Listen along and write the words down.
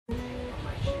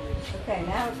Okay,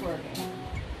 now it's working.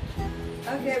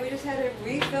 Okay, we just had to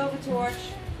refill the torch.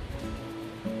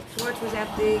 Torch was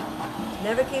empty.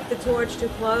 Never keep the torch too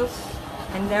close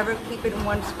and never keep it in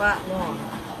one spot long.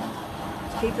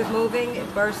 Just keep it moving,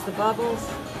 it bursts the bubbles.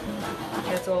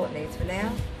 That's all it needs for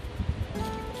now.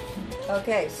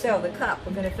 Okay, so the cup,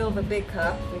 we're going to fill the big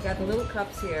cup. We got the little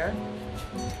cups here.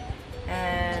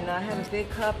 And I have a big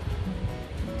cup.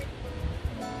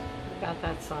 About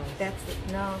that size. That's the,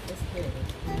 no, that's big.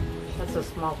 That's a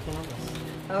small canvas.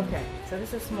 Okay, so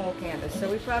this is a small canvas. So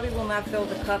we probably will not fill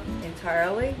the cup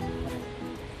entirely.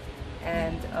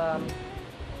 And I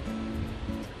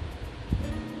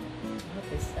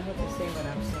hope you see what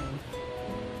I'm saying.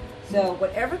 So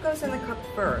whatever goes in the cup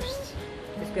first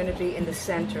is going to be in the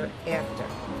center after.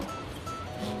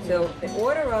 So the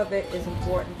order of it is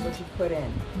important what you put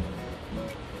in.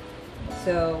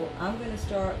 So I'm going to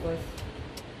start with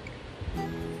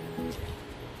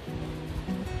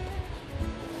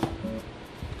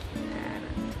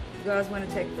you guys want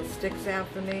to take the sticks out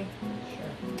for me?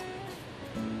 Sure.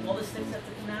 All the sticks have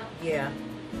to come out? Yeah.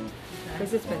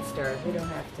 Because it's been stirred. We don't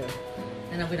have to.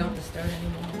 And then we don't have to stir it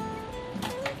anymore?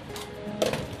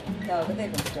 No, but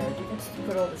they've been stirred. You can just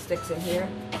put all the sticks in here.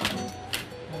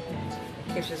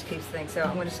 Okay. It just keeps things. So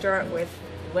I'm going to start with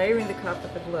layering the cup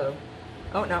with the blue.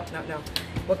 Oh, no.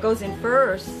 What goes in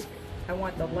first, I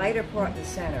want the lighter part in the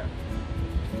center.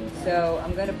 So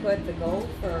I'm going to put the gold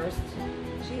first.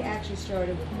 She actually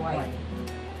started with white.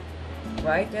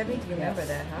 Right, Debbie? You remember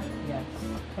that, huh? Yes,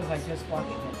 because I just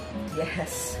watched it.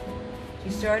 Yes. She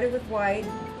started with white.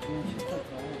 And she put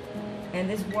white. And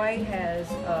this white has,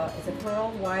 it's a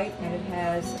pearl white, and it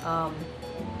has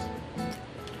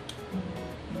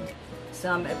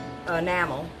some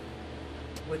enamel,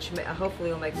 which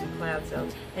hopefully will make some clouds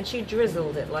out. And she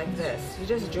drizzled it like this. She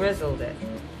just drizzled it.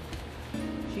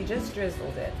 She just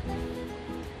drizzled it.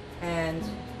 And,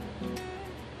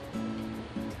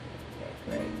 okay,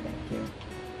 great, thank you.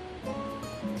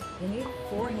 You need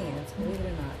 4 hands, believe it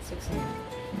or not, 6 hands.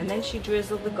 And then she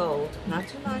drizzled the gold, not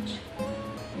too much.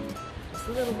 Just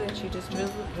a little bit, she just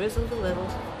drizzled a little.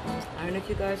 I don't know if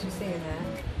you guys are seeing that.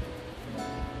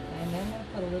 And then I'll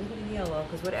put a little bit of yellow,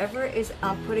 because whatever is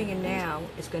I'm putting in now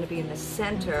is going to be in the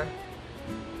center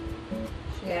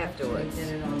afterwards. She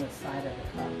did it on the side of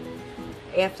the cup.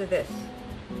 After this.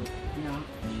 No,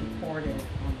 she poured it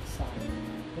on the side.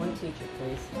 One teacher,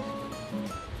 please.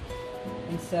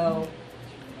 And so,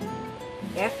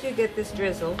 after you get this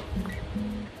drizzle,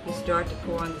 you start to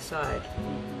pour on the side.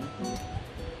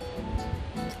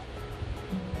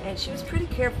 And she was pretty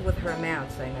careful with her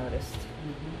amounts, I noticed.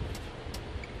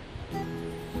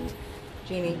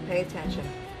 Jeannie, pay attention.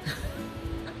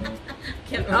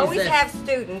 Can't You always resist. have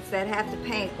students that have to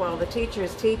paint while the teacher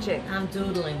is teaching. I'm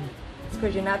doodling. It's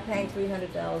because you're not paying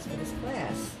 $300 for this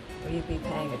class, or you'd be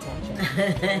paying attention.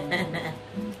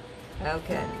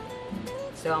 Okay.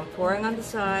 So I'm pouring on the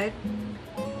side.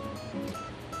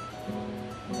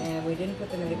 And we didn't put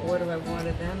them in the order I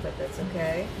wanted them, but that's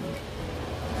okay.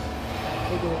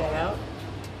 Figure it out.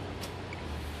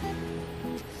 I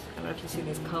don't know if you see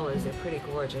these colors, they're pretty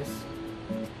gorgeous.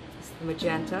 It's the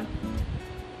magenta.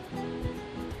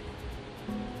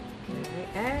 Okay,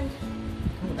 and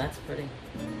Oh, that's pretty.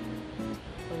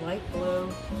 the light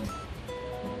blue.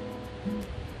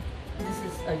 This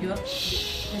is, are you up?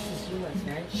 This is yours,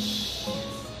 right? Shh.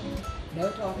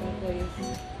 No talking, please.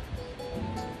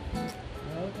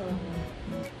 No talking.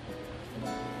 I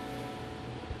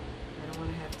don't want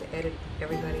to have to edit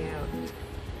everybody out.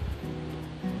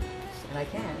 And I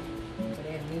can. I could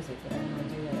add music, but I don't want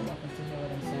to do that. I want them to hear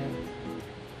what I'm saying.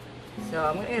 So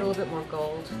I'm going to add a little bit more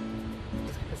gold,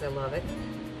 just because I love it.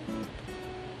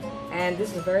 And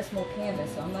this is a very small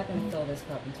canvas, so I'm not going to fill this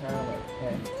cup entirely,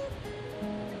 okay?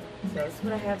 So this is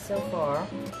what I have so far.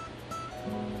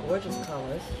 Gorgeous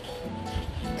colors.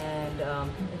 And I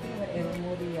think I'm going to add a little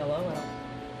more of the yellow.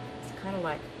 It's kind of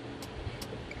like,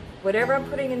 whatever I'm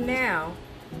putting in now,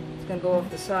 it's going to go off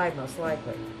the side most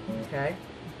likely, okay?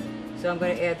 So I'm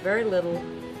going to add very little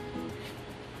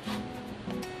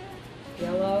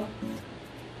yellow.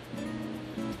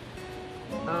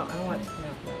 Oh, I don't want, no.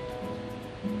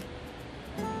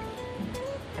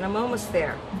 And I'm almost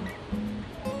there.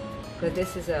 But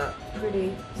this is a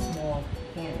pretty small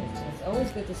canvas. And it's always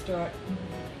good to start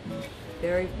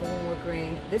very a little more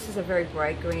green. This is a very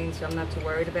bright green, so I'm not too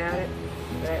worried about it.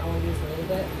 But I only use a little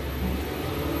bit.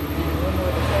 And a little more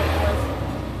of the turquoise.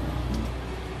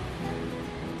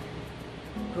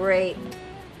 Great.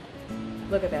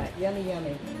 Look at that. Yummy,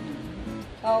 yummy.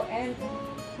 Oh, and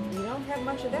we don't have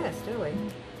much of this, do we?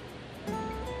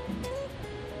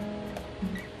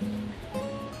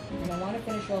 And I want to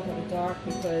to finish off with a dark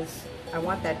because I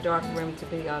want that dark rim to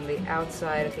be on the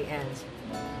outside at the ends.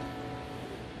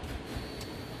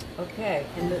 Okay,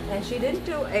 and she didn't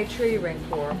do a tree ring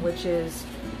pour, which is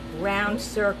round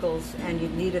circles, and you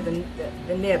needed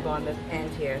the nib on the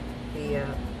end here, the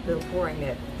little pouring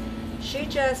nib. She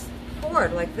just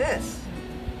poured like this.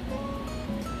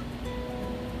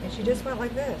 And she just went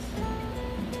like this.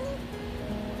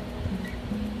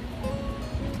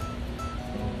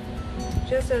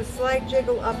 Just a slight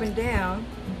jiggle up and down,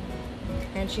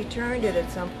 and she turned it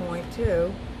at some point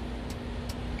too.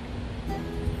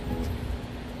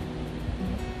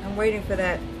 I'm waiting for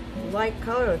that light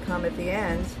color to come at the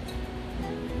ends.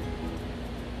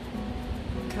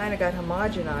 Kind of got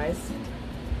homogenized.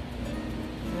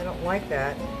 I don't like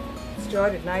that. It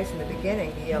started nice in the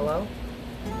beginning, the yellow,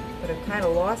 but I've kind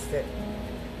of lost it.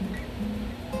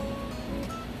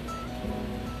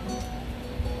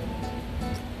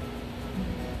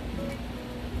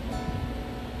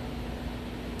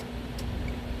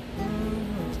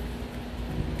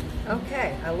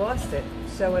 Okay, I lost it.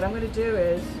 So what I'm going to do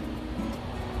is,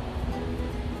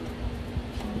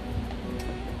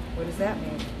 what does that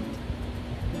mean?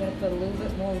 I'm going to put a little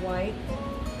bit more white.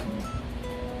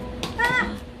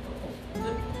 Ah!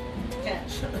 Good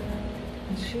catch.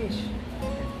 Sheesh.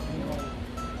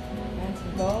 And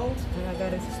some gold, and I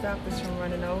got to stop this from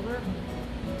running over.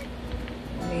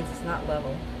 It means it's not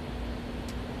level.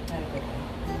 Not a good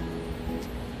thing.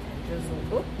 Drizzle.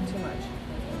 Oop, too much.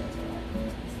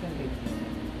 It's going to be.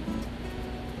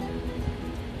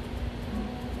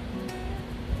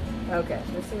 Okay,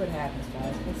 let's see what happens,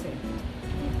 guys. Let's see.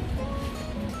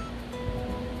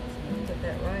 So put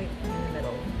that right in the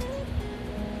middle.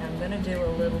 I'm going to do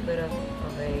a little bit of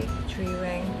a tree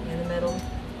ring in the middle.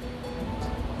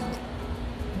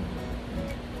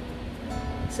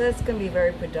 So it's going to be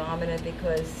very predominant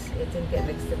because it didn't get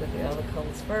mixed in with the other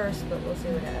colors first, but we'll see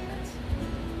what happens.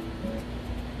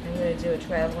 I'm going to do a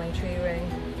traveling tree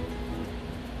ring.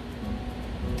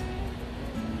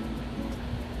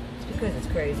 It's because it's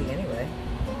crazy anyway.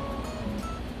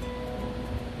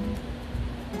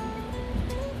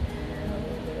 And a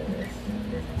little bit of this.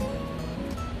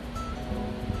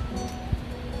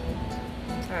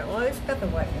 Alright, well it's got the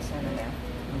whiteness in it now.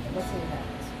 Let's see what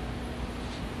happens.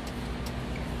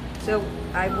 So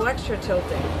I watched her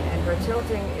tilting, and her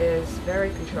tilting is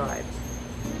very contrived.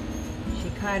 She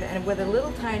kind of, and with a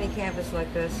little tiny canvas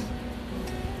like this,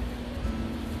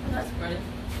 That's pretty.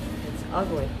 it's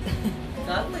ugly. It's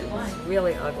ugly. Why? It's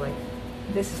really ugly.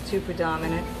 This is too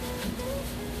predominant.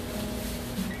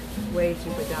 Way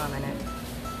too predominant.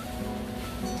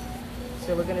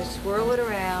 So we're going to swirl it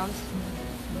around.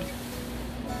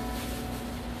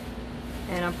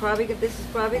 And I'm probably, this is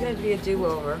probably going to be a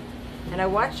do-over. And I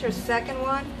watched her second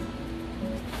one,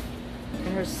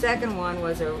 and her second one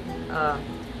was a,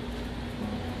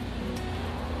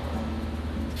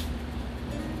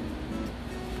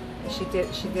 she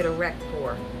did a rec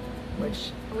pour,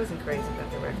 which I wasn't crazy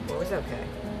about the rec pour. It was okay.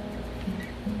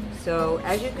 So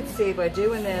as you can see, by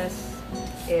doing this,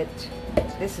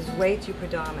 this is way too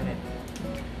predominant.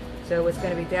 So it's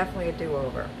going to be definitely a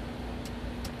do-over.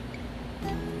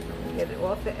 Get it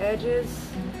off the edges.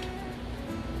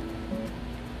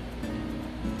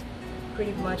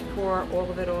 Pretty much pour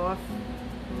all of it off,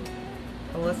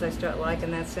 unless I start liking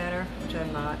that center, which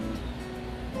I'm not.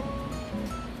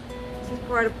 This is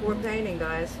part of pour painting,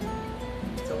 guys.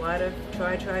 It's a lot of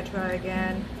try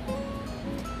again.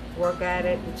 Work at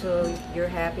it until you're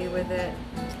happy with it.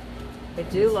 I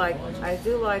do like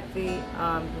the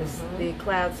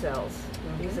cloud cells.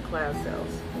 These are cloud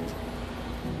cells,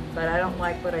 but I don't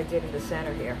like what I did in the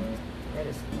center here. That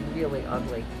is really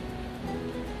ugly.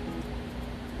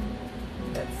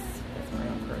 That's my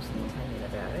own personal opinion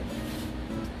about it.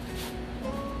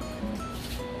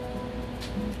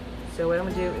 So what I'm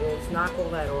going to do is knock all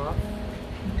that off,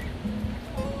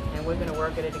 and we're going to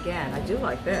work at it again. I do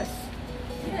like this.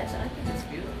 Yes, I think it's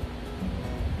beautiful.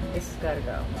 This has got to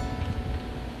go.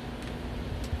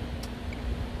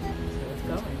 So it's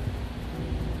going.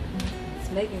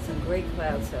 It's making some great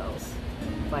cloud cells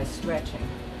by stretching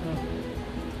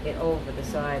it over the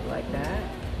side like that.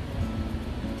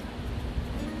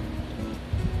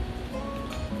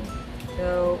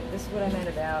 So this is what I meant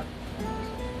about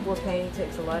pour painting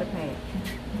takes a lot of paint.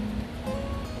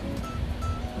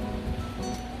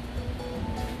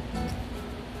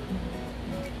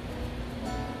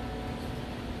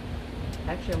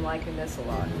 Actually, I'm liking this a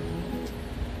lot,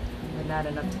 but not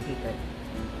enough to keep it.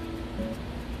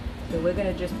 So we're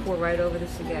going to just pour right over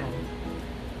this again.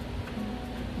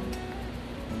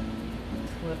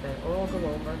 Let that all go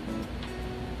over.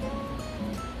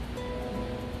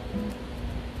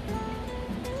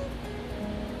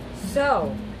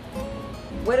 So,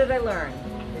 what did I learn?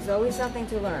 There's always something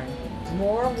to learn.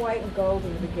 More white and gold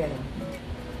in the beginning,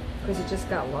 because it just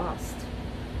got lost.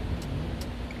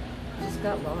 Just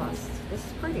got lost. This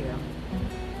is pretty though,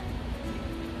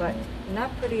 but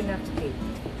not pretty enough to keep.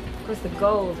 Of course, the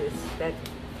gold is that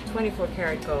 24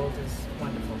 karat gold is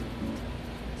wonderful.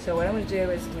 So what I'm going to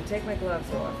do is I'm going to take my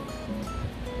gloves off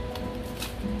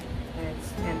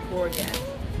and pour again.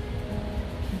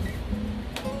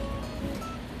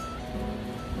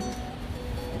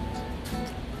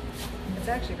 It's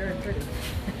actually very pretty.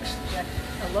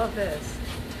 I love this.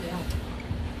 Yeah.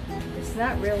 It's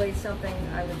not really something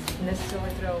I would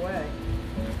necessarily throw away,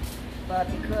 but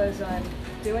because I'm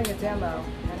doing a demo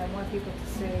and I want people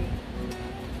to see,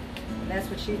 and that's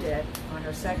what she did on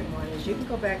her second one, is you can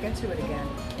go back into it again.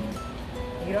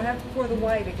 You don't have to pour the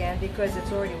white again because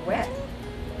it's already wet.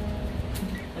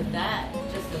 But that,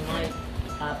 just in my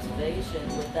observation,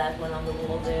 with that one on the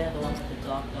wall there, the one with the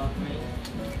dark green,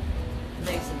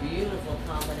 makes a beautiful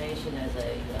combination as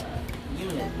a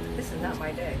unit. This is not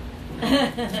my day.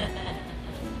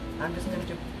 I'm just going to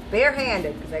do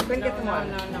barehanded because I couldn't get them on.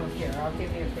 No. Here, I'll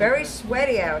give you a Very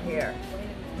sweaty out here. Wait a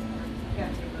minute. You got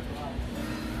to take a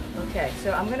look. Okay,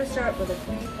 so I'm going to start with a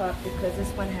clean cup because this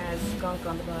one has skunk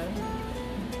on the bottom.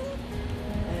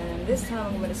 And this time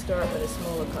I'm going to start with a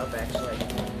smaller cup actually.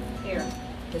 Here,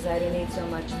 Because I didn't need so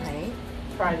much paint.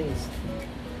 try these.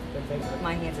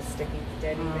 My hands are sticky.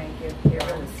 Debbie, thank you. They're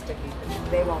really sticky. But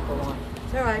they won't go on.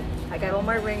 It's alright. I got all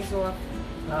my rings off.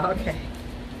 Okay.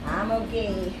 I'm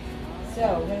okay.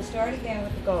 So, we're going to start again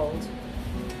with the gold.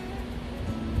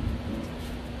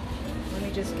 Let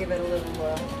me just give it a little,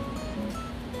 get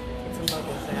some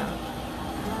bubbles out.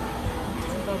 Get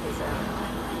some bubbles out.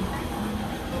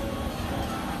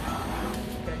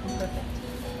 Okay, perfect.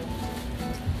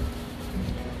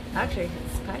 Actually,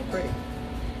 it's kind of pretty,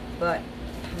 but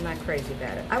I'm not crazy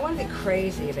about it. I want to be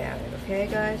crazy about it, okay,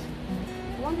 guys?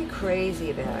 I want to be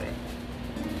crazy about it.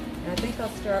 And I think I'll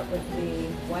start with the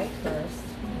white first,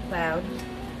 cloud,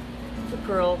 the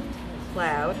pearl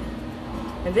cloud.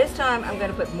 And this time I'm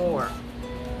going to put more.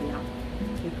 Yeah.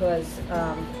 Because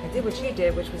I did what she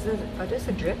did, which was just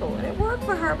a dribble. And it worked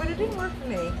for her, but it didn't work for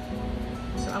me.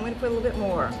 So I'm going to put a little bit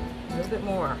more. A little bit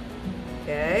more.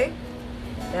 Okay?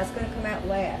 That's going to come out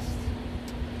last.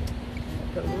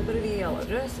 Put a little bit of the yellow,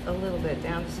 just a little bit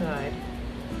down the side.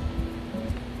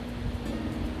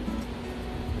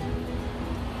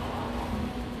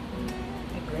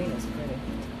 That green is pretty.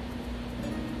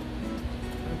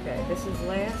 Okay, this is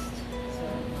last. So,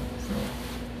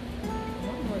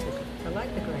 one more. I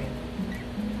like the green.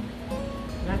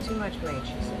 Not too much green,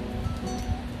 she said.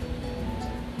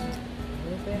 A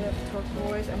little bit of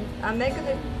turquoise. I'm making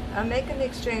the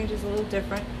exchanges a little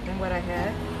different than what I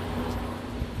had.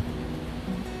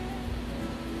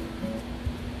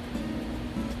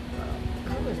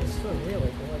 Colors are still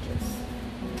really gorgeous.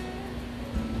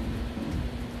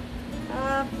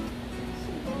 I'm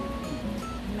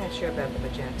not sure about the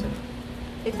magenta.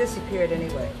 It disappeared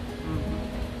anyway.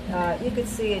 You could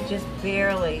see it just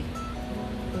barely,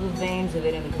 little veins of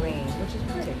it in the green, which is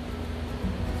pretty.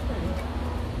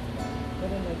 What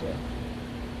did I do?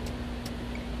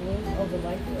 Blue? Oh, the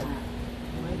light blue.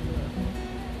 Light blue.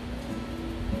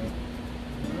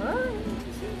 Oh,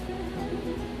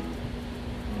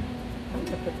 I'm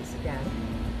going to put this again.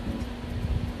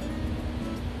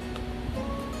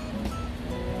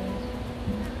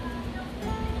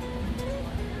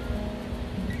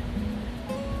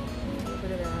 A little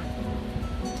bit of that.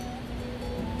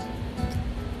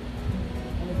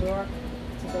 And the dark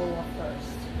to go off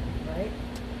first, right?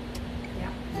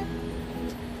 Yeah.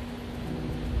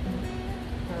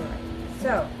 Alright,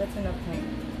 so that's enough paint.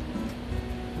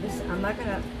 This, I'm not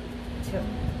gonna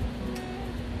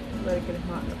let it get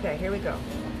hot. Okay, here we go.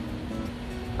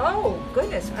 Oh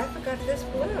goodness, I forgot this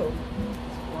blue.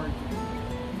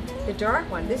 The dark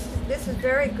one. This is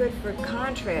very good for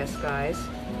contrast, guys.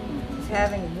 It's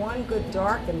having one good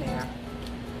dark in there.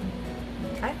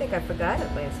 I think I forgot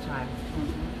it last time.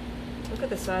 Look at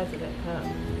the size of that cup.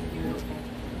 Beautiful.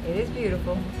 It is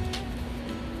beautiful.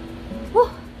 Whew,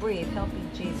 breathe, help me,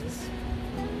 Jesus.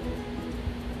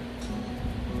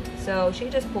 So she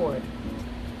just poured.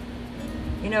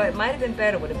 You know, it might have been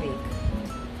better with a beak.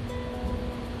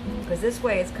 Because this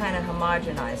way it's kind of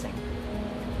homogenizing.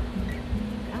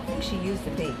 I don't think she used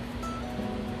the beak.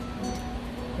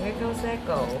 There goes that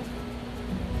gold.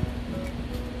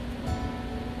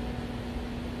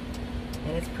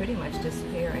 And it's pretty much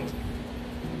disappearing.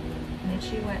 And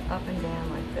she went up and down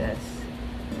like this.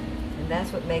 And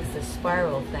that's what makes the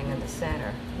spiral thing in the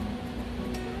center.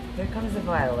 Here comes the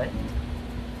violet.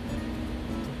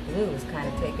 The blue blue is kind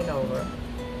of taken over.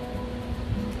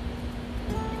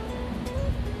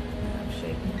 I'm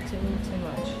shaking too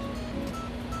much.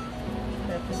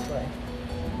 That this way.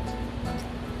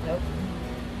 Nope.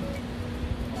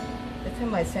 That's how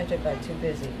my center got too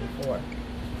busy before.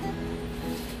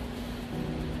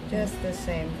 Just the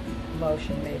same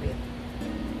motion, maybe.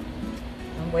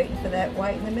 I'm waiting for that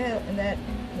white in the middle, and that,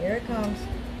 here it comes.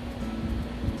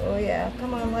 Oh yeah,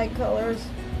 come on, light colors.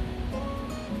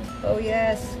 Oh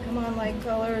yes, come on, light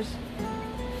colors.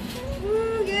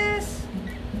 Woo, yes.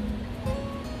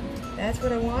 That's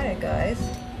what I wanted, guys.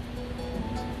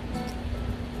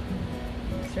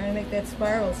 Trying to make that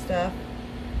spiral stuff.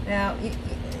 Now,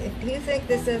 if you think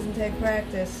this doesn't take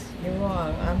practice, you're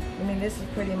wrong. I mean, this is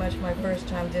pretty much my first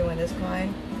time doing this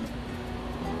kind.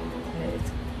 And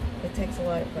it takes a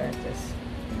lot of practice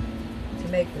to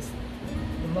make the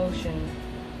motion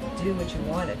do what you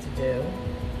want it to do.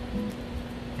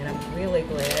 And I'm really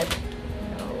glad.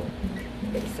 Oh,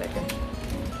 wait a second.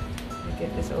 Let me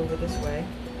get this over this way.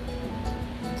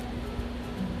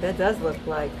 That does look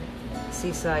like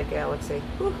Seaside Galaxy.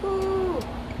 Woohoo!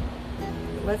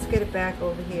 Let's get it back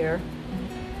over here.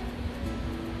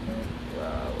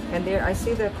 Whoa. And there, I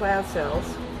see the cloud cells.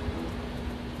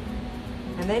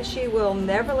 And then she will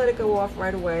never let it go off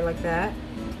right away like that.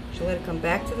 She'll let it come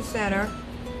back to the center.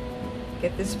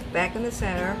 Get this back in the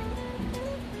center.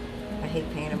 I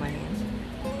hate paint on my hands.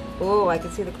 Oh, I can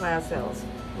see the cloud cells.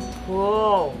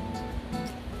 Cool.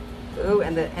 Ooh,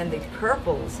 and the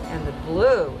purples and the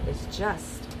blue is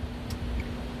just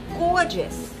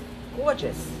gorgeous.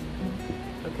 Gorgeous.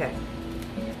 Okay.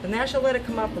 So now she'll let it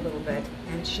come up a little bit,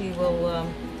 and she will,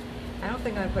 I don't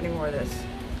think I'm going to put any more of this.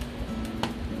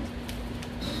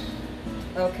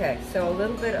 Okay, so a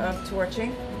little bit of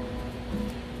torching.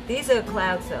 These are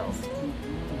cloud cells,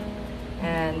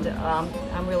 and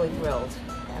I'm really thrilled.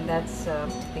 And that's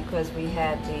because we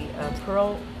had the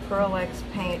Pearl X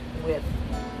paint with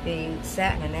the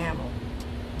satin enamel.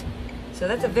 So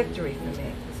that's a victory for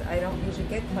me, because I don't usually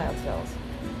get cloud cells.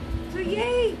 So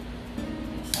yay!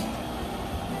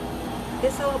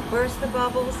 This will burst the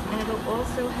bubbles, and it'll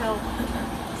also help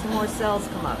some more cells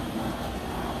come up.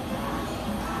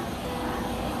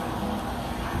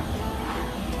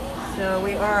 So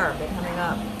they're coming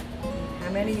up. How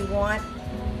many you want?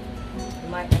 You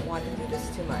might not want to do this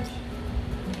too much.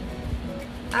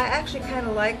 I actually kind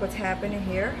of like what's happening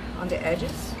here on the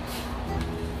edges.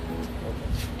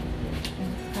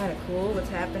 Kind of cool what's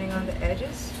happening on the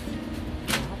edges.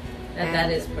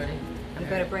 That is pretty. I'm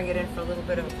going to bring it in for a little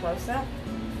bit of a close-up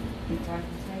before I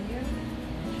continue.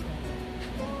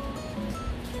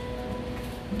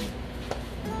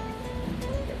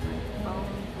 Get my phone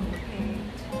from the paint.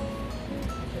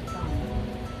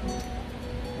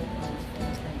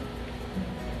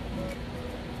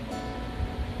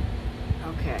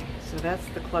 Okay, so that's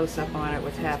the close-up on it,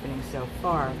 what's happening so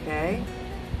far, okay?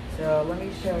 So let me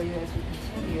show you as we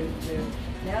continue to...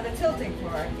 Now the tilting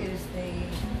part is the...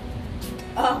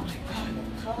 Oh my God,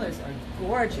 the colors are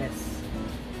gorgeous.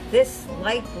 This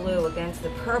light blue against the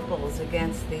purples,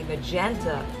 against the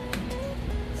magenta.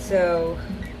 So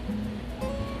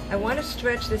I want to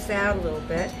stretch this out a little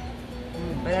bit,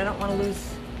 but I don't want to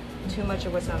lose too much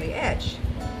of what's on the edge.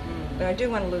 But I do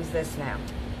want to lose this now,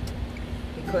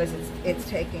 because it's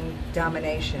taking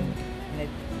domination, and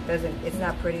it's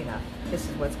not pretty enough. This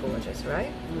is what's gorgeous,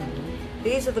 right?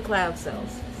 These are the cloud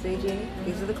cells. See, Jeannie?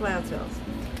 These are the cloud cells.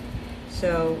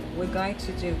 So we're going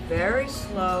to do very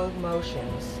slow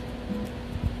motions,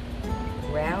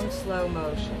 round slow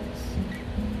motions.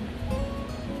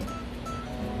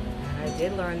 And I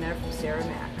did learn that from Sarah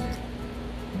Mack.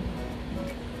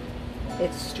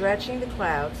 It's stretching the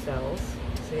cloud cells,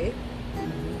 see?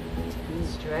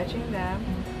 Stretching them,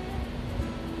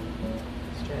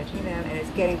 and it's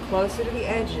getting closer to the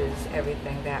edges,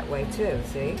 everything that way too,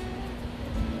 see?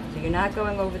 So you're not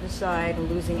going over the side and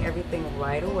losing everything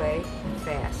right away and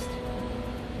fast.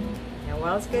 Now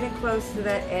while it's getting close to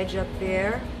that edge up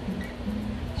there,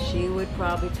 she would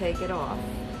probably take it off.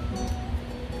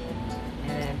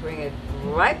 And then bring it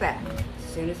right back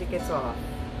as soon as it gets off.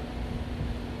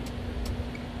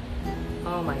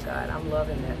 Oh my God, I'm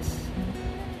loving this.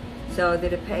 So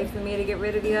did it pay for me to get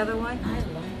rid of the other one? I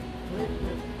like,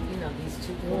 these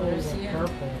two colors here.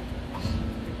 Purple.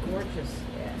 They're gorgeous.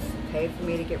 Yes, it paid for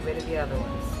me to get rid of the other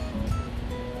ones.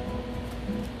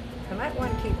 I might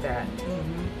want to keep that.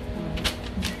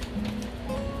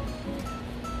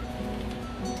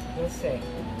 We'll see.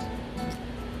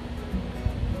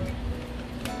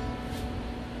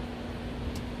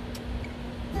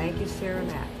 Thank you, Sarah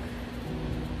Mack.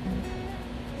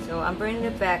 So I'm bringing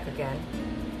it back again.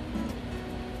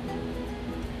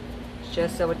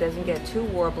 just so it doesn't get too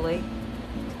warbly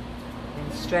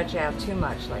and stretch out too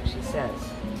much, like she says.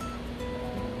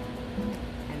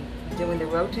 And doing the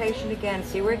rotation again,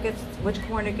 see where it gets, which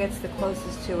corner gets the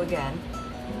closest to again.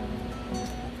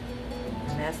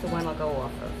 And that's the one I'll go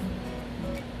off of.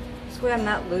 This way I'm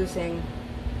not losing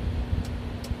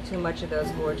too much of those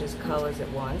gorgeous colors at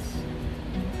once.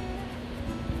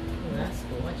 Oh, that's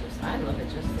gorgeous. I love it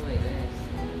just the way it is.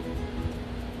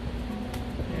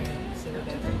 So we're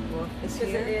going to go off this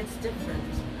here. It's different,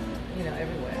 you know,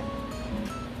 everywhere.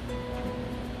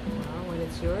 Well, when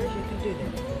it's yours, you can do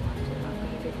that if you want to. I'm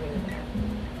going to get rid of that.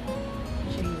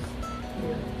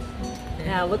 Cheese.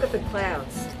 Now look at the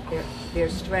clouds. They're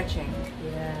stretching.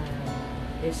 Yeah.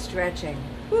 They're stretching.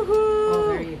 Oh,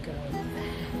 Woohoo! there you go. That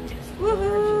is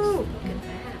Woohoo! gorgeous. Look at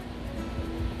that.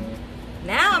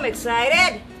 Now I'm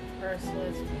excited. Ursula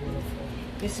is beautiful.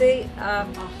 You see,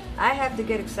 I have to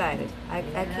get excited. I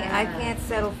can't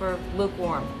settle for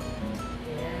lukewarm.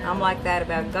 Yeah. I'm like that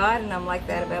about God, and I'm like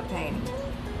that about painting.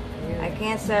 Yeah. I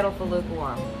can't settle for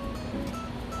lukewarm.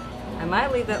 I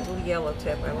might leave that little yellow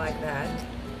tip. I like that.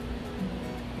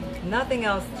 Nothing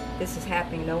else. This is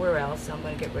happening nowhere else, so I'm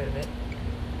going to get rid of it.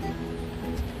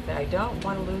 But I don't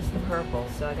want to lose the purple,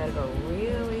 so I got to go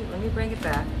really. Let me bring it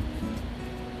back.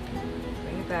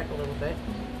 Bring it back a little bit.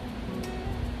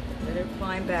 Let it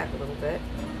climb back a little bit.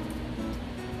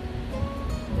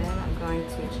 Then I'm going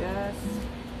to just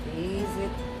ease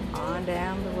it on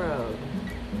down the road.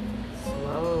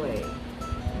 Slowly.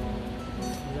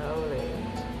 Slowly.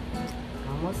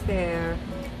 Almost there.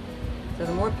 So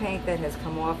the more paint that has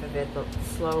come off of it, the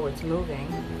slower it's moving.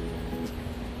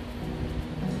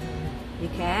 You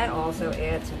can also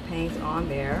add some paint on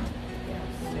there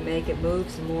to make it move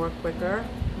some more quicker.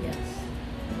 Yes.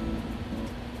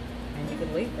 And you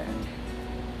can leave that.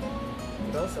 You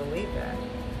could also leave that.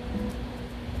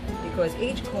 Because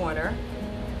each corner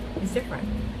is different.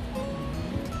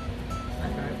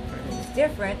 Not very pretty. It's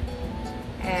different,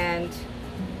 and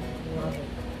Love it.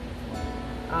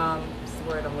 what's the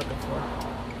word I'm looking for?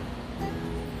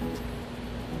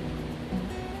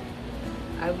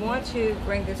 I want to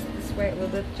bring this way a little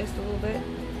bit, just a little bit.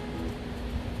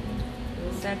 To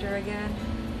the center again.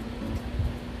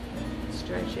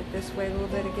 Stretch it this way a little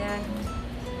bit again.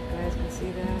 You guys can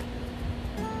see that.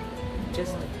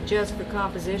 Just for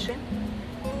composition.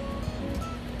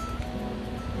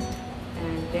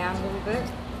 And down a little bit.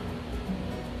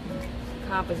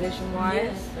 Composition-wise.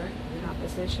 Yes, sir.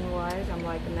 Composition-wise, I'm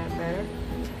liking that better.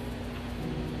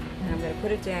 And I'm going to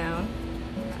put it down.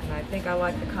 And I think I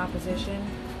like the composition.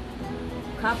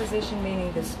 Composition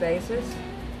meaning the spaces.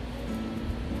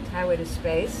 How it is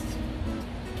spaced.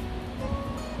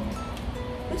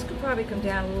 This could probably come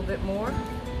down a little bit more.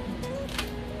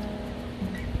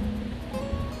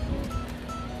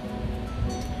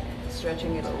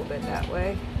 Stretching it a little bit that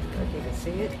way, if you can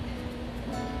see it.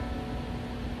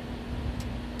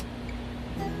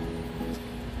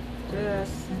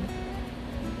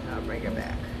 I'll bring it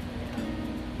back.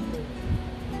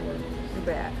 The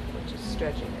back, which is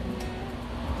stretching it.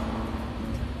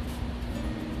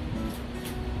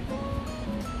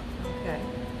 Okay.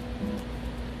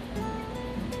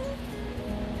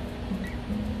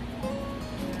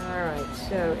 All right,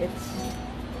 so it's.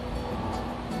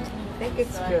 I think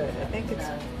it's good. I think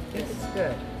it's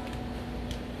good.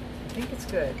 I think it's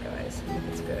good, guys. I think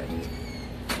it's good.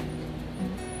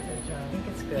 I think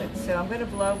it's good. So I'm going to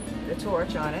blow the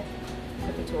torch on it.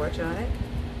 Put the torch on it.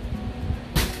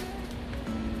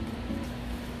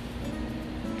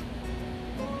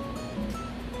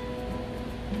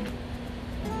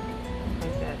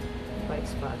 Like that white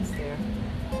spots there.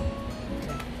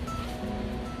 Okay.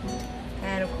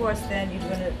 And of course then you're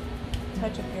going to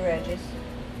touch up your edges.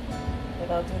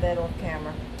 But I'll do that off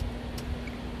camera.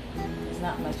 There's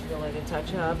not much really to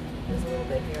touch up. There's a little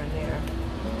bit here and there.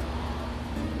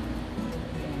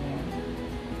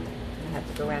 I have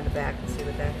to go around the back and see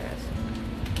what that has.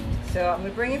 So I'm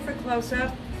going to bring it for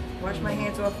close-up. Wash my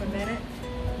hands off for a minute.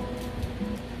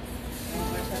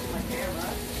 And wash up my camera.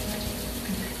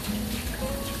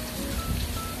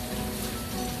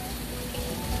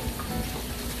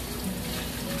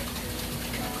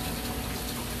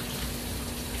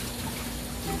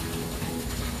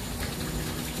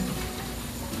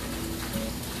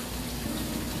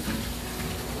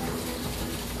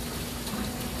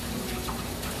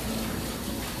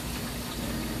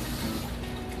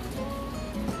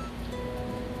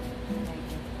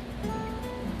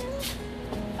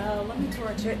 Let me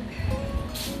torch it.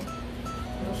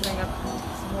 It'll bring up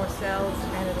some more cells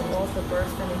and it'll also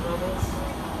burst any bubbles.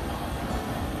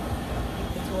 Keep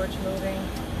the torch moving.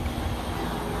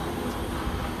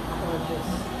 Gorgeous.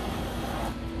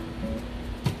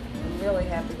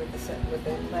 with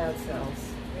the cloud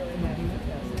cells. Really heavy with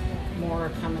those. More are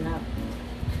coming up.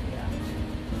 Yeah.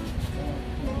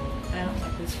 I don't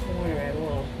like this corner at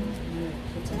all. I'm gonna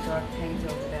put some dark paint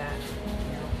over that.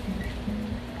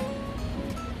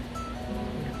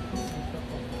 Some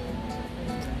purple.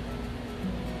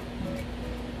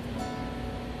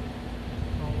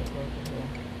 All the purple here.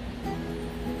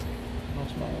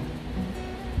 Much better.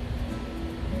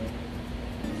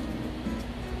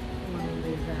 I'm gonna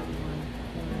leave that one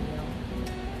yellow.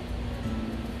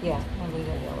 Yeah, I'll leave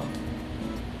that yellow.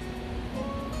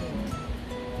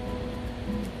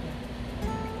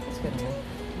 That's good enough.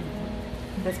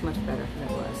 That's much better than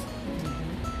it was.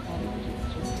 I think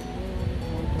it's just a little bit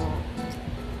more dark.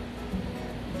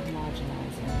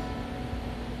 Homogenizing.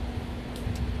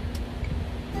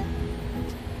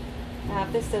 Now, if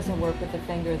this doesn't work with the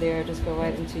finger there, just go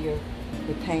right into your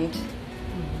paint.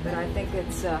 But I think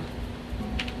it's, I'll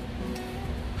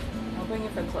bring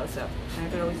it for close-up. I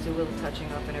can always do a little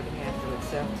touching up and everything afterwards.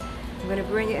 So I'm going to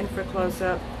bring it in for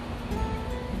close-up.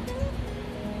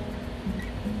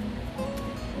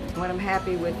 What I'm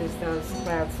happy with is those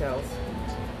cloud cells.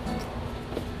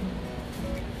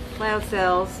 Cloud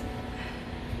cells.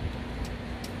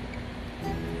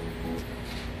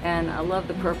 And I love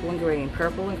the purple and green.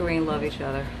 Purple and green love each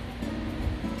other.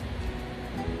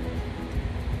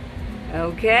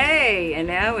 Okay, and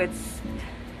now it's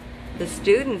the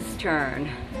students' turn.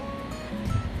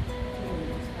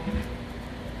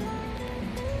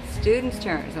 Students'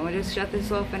 turn. So I'm going to just shut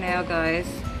this off for now, guys.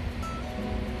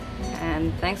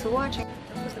 And thanks for watching.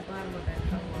 Don't put the bottom of that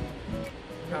color on.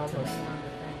 Almost. On the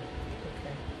thing.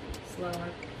 Okay. Slower,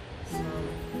 slower.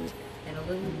 And a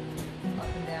little up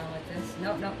and down like this.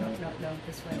 No, no, no, no, no.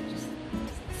 This way. Just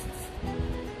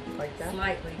Like that?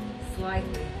 slightly,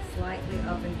 slightly, slightly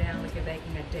up and down like you're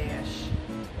making a dash.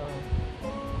 Oh.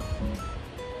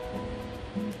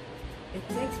 It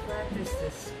takes practice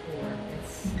to score.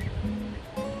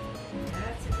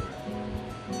 That's a good one.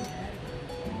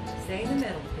 Stay in the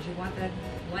middle because you want that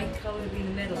light color to be in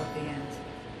the middle at the end.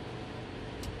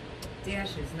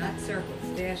 Dashes, not circles,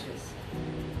 dashes.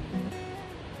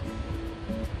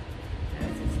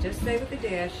 That's it. Just stay with the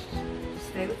dash. Just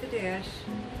stay with the dash.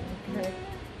 Okay.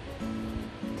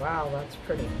 Wow, that's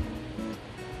pretty.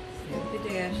 Stay with the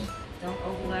dash. Don't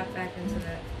overlap back into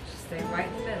that. Just stay right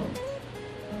in the middle.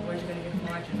 Otherwise you're going to get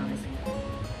homogenizing it.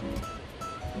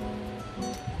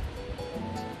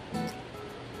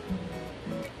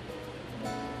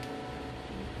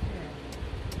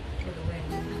 For the wind.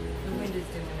 The wind is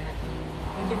doing that.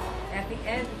 At the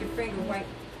end with your finger, right,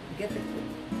 get the...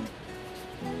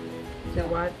 So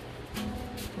what?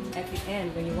 At the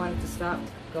end, when you want it to stop,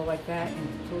 go like that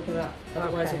and pull it up.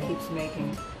 Otherwise Okay. it keeps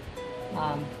making...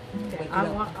 like, I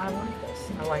want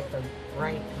this. I like the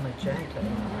bright magenta.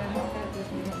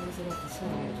 We don't lose it off the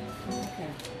side.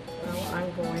 Okay. Well, I'm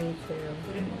going to.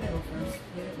 Put it in the middle first.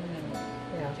 Get it in the middle.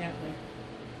 Yeah. Gently.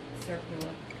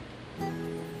 Circular. There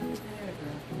we go.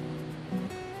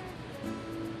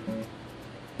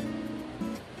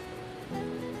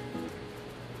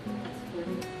 That's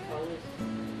pretty colors.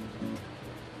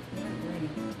 Green.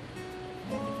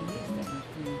 I don't think you use that much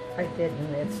green. I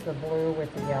didn't. It's the blue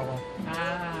with the yellow.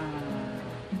 Ah,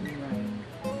 you're right.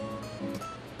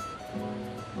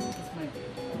 This might be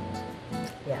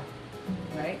Yeah.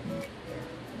 right.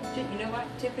 You know what?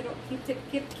 Tip it.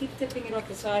 Keep tipping it off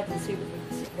the sides and see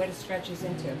what it stretches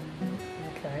into.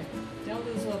 Okay. Don't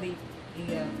lose all the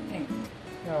pink.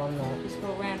 No, I'm not. Just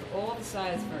go around all the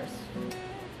sides first.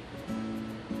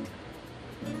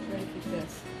 Try to keep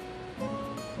this.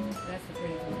 That's the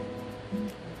pretty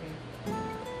one. Okay.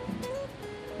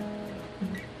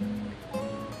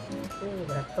 Ooh,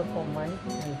 that purple might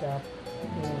end up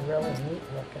being really neat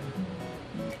looking.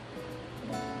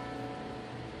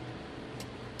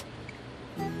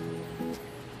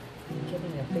 I'm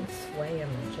getting a big sway of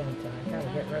magenta. I gotta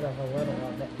get rid of a little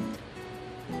of it.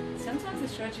 Sometimes the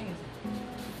stretching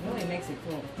really makes it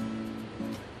cool.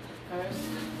 First,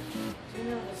 do you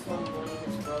know this one blade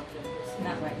is broken?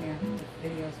 Not right now. The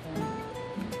video's fine.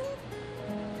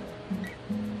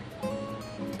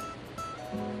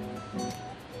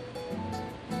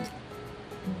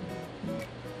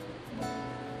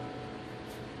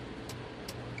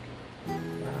 Wow.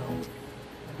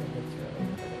 I think it's really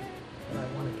pretty. But I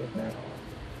want to get that off.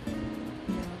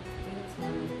 Yeah, it's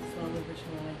fine. Slowly but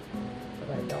surely. But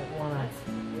I don't want to.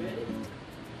 Really?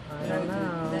 I don't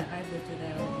know. I would do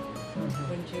that over. Mhm.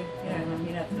 Wouldn't you? Yeah, Mhm.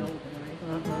 you'd have to open it, right?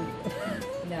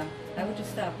 Mhm. No, I would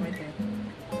just stop right there.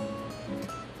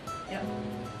 Yep.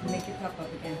 Make your cup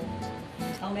up again.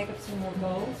 I'll make up some more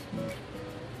gold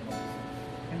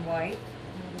and white.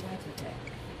 No, the white's okay.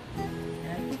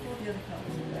 And I think all the other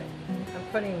colors are good. I'm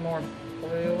putting more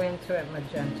blue into it,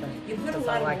 magenta. You put a 'cause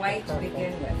I lot of like the white to purple.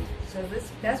 begin with. So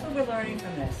that's what we're learning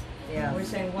from this. Yeah. We're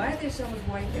saying, why is there so much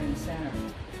white there in the center?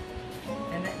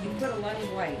 And that you put a lot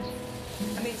of white.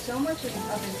 I mean, so much of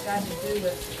it's got to do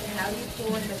with how you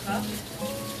pour in the cup,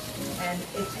 and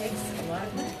it takes a lot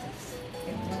of practice.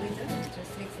 It really does. It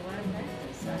just takes a lot of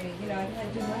practice. I mean, you know, I've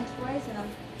had to do mine twice, and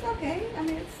it's okay. I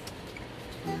mean,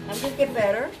 I'm gonna get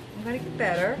better. I'm gonna get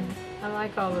better. I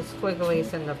like all the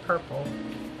squigglies in the purple,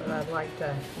 but I'd like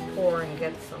to pour and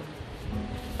get some.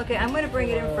 Okay, I'm gonna bring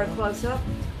it in for a close-up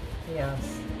Yes.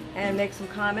 and make some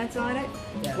comments on it.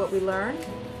 Yes. What we learned.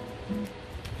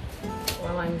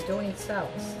 Well, I'm doing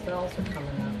cells. Cells are coming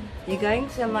up. You're getting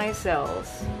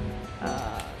semi-cells.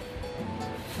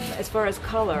 As far as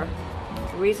color,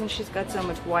 the reason she's got so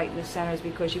much white in the center is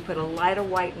because you put a lighter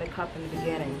white in the cup in the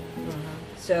beginning.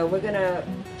 So we're gonna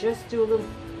just do a little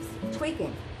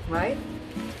tweaking, right?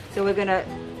 So we're gonna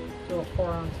Do a pour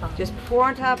on top. just pour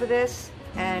on top of this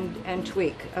and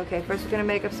tweak. Okay, first we're gonna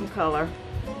make up some color.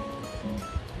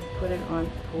 Put it on.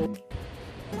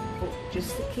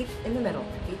 Just keep in the middle.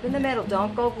 Keep in the middle.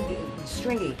 Don't go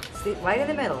stringy. Stay right in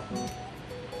the middle.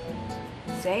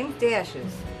 Same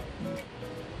dashes.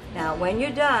 Now, when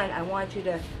you're done, I want you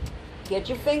to get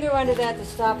your finger under that to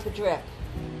stop the drip.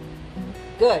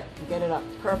 Good. Get it up.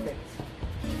 Perfect.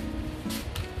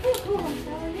 Whew, I'm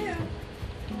telling you.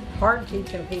 Hard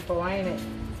teaching people, ain't it?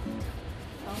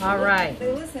 Oh, All right.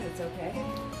 They listen. It's okay.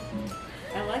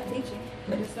 I like teaching.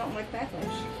 I just don't like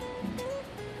backlash.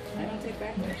 I don't take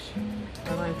backlash.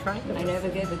 And I'm trying to. I never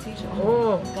gave a teacher.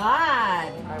 Oh.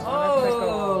 God! wanna Oh,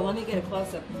 tickle. let me get a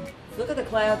close up. Look at the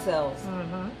cloud cells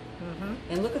Mm-hmm.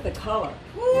 and look at the color.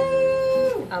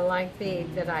 Woo! I like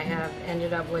that I have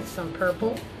ended up with some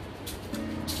purple.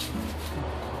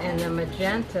 And the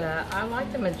magenta, I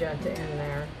like the magenta in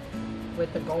there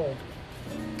with the gold.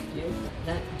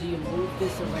 Do you move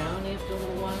this around after a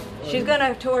little while? Or- She's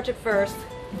gonna torch it first.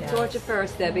 Yes. Torch it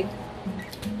first, Debbie.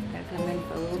 Gotta come in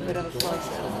for a little bit of a close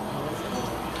up.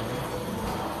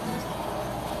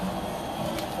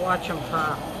 Watch them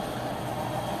pop.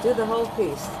 Do the whole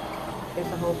piece. Get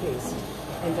the whole piece.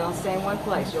 And don't stay in one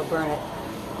place. You'll burn it.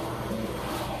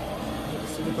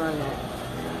 So you burn that.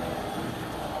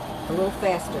 A little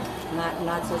faster.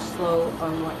 Not so slow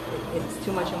on one. It's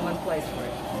too much in one place for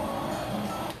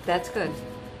it. That's good.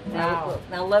 Wow.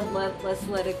 Now let's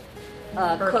let it cook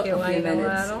a few Percolate a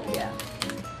minutes. little. Yeah.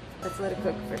 Let's let it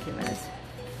cook for a few minutes.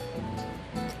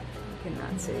 You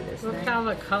cannot see this Look thing. how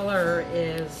the color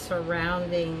is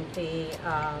surrounding the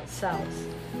cells.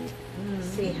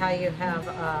 See how you have,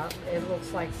 it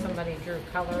looks like somebody drew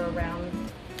color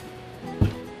around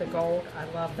the gold. I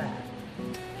love that.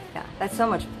 Yeah, that's so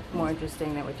much more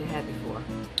interesting than what you had before.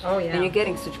 Oh yeah. And you're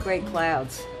getting such great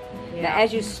clouds. Yeah. Now,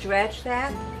 as you stretch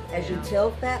that, as you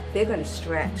tilt that, they're going to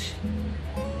stretch.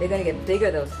 They're going to get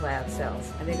bigger, those cloud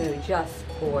cells, and they're going to be just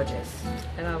gorgeous.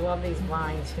 And I love these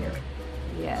vines here.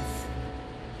 Yes.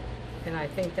 And I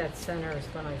think that center is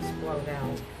going to explode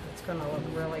out. It's going to look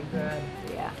really good.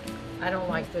 Yeah. I don't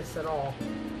like this at all.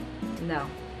 No.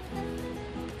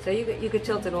 So you could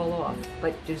tilt it all off,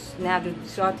 but just now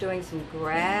start doing some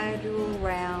gradual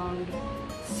round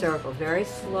circle, very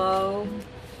slow.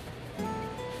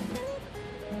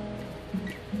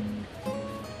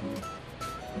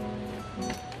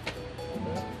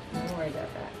 Don't worry about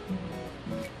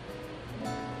that.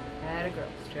 Atta girl.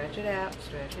 Stretch it out,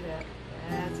 stretch it out.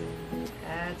 That's it.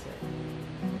 That's it.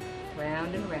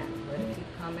 Round and round. Let it keep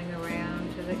coming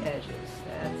around to the edges.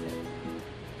 That's it.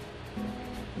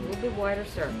 A little bit wider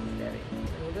circles, Debbie.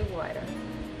 A little bit wider.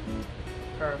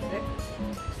 Perfect.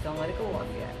 Just don't let it go off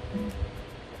yet.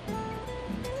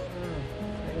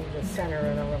 I need to center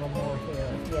it a little more here.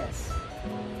 Yes.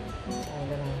 I'm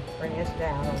going to bring it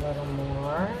down a little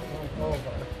more and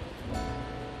over.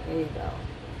 There you go.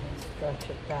 And stretch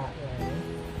it that way.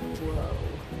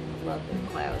 Whoa. Love the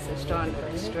clouds. They're starting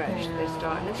to stretch. They're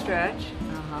starting to stretch.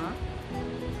 Uh-huh.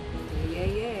 Yay,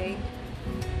 yay.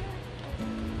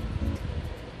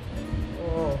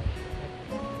 Oh,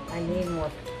 I need more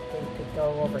to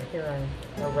go over here and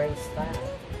erase that.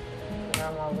 I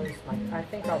don't want to lose my, I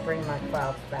think I'll bring my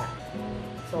clouds back.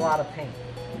 It's a lot of paint.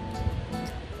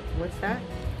 What's that?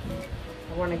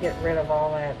 I want to get rid of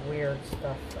all that weird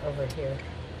stuff over here.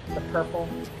 The purple.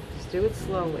 Just do it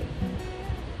slowly.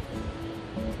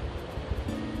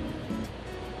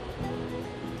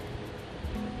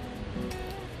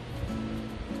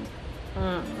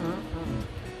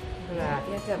 Look at that.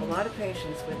 You have to have a lot of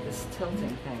patience with this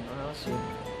tilting thing, or else you...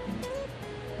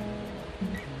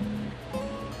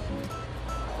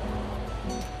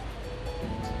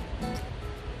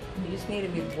 need to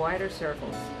be wider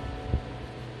circles.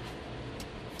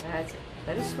 That's it.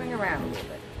 Let it swing around a little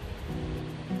bit.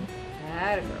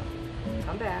 Atta girl.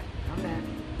 Come back, come back.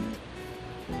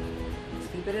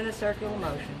 Just keep it in a circular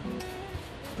motion.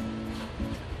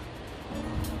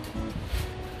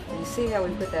 You see how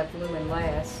we put that blue in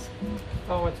last?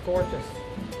 Oh, it's gorgeous.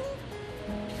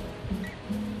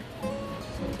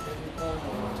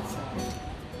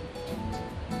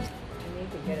 I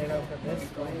need to get it over this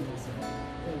way.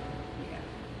 Yeah.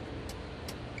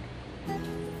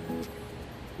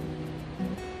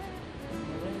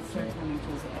 Let it start coming to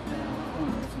the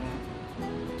corners now.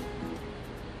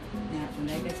 Now, when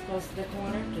that gets close to the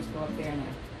corner, just go up there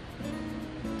now.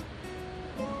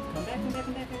 Come back, come back,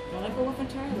 come back. Don't let go up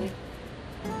entirely.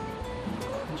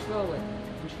 Control it,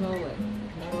 control it,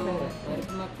 control it. Let it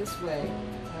come up this way.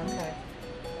 Okay.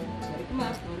 Let it come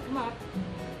up, let it come up.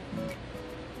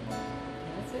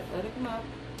 That's it, let it come up.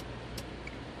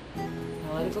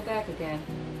 Now let it go back again.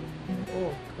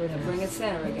 Oh, goodness. And bring it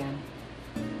center again.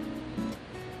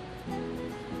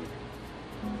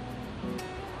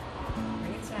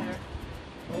 Bring it center.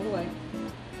 All the way.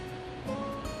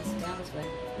 Just down this way.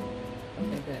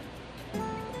 Okay, good.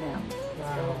 Now,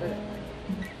 let's go over it.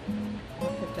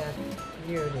 Look at that.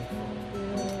 Beautiful.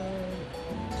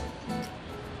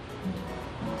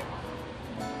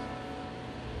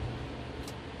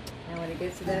 And when it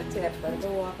gets to that tip, let it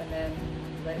go off and then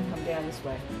let it come down this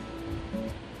way.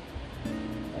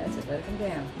 That's it, let it come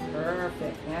down.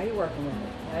 Perfect. Now you're working with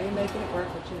it. Now you're making it work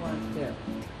what you want it to do.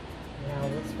 Now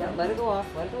this Now one. let it go off,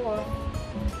 let it go off. I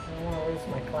don't want to lose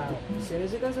my clout. As soon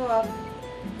as it goes off,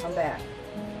 come back.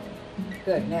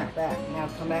 Good, now back. Now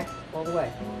come back all the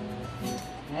way.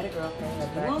 Atta girl.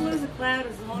 You won't lose the cloud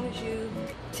as long as you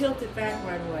tilt it back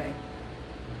right away.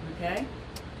 Okay?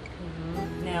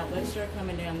 Now let's start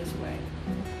coming down this way.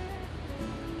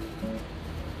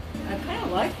 I kind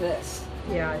of like this.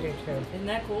 Yeah, I do too. Isn't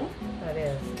that cool? That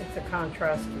is. It's a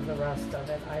contrast to the rest of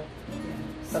it.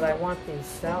 But I want these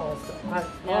cells. Now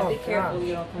Oh, be careful gosh.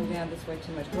 you don't come down this way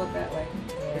too much. Go up that way.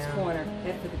 This Yeah. corner.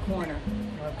 Head for the corner.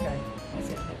 Okay. That's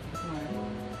it. Head for the corner.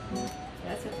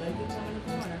 That's it. Let it keep coming to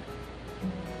the corner.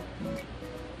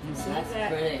 And That's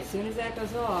pretty. as soon as that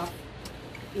goes off,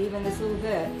 even this little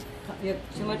bit, you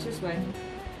have too much this way.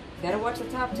 Gotta watch the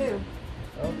top too.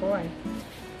 Oh boy.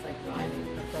 It's like grinding.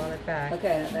 I brought it back.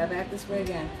 Okay, now back this way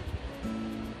again.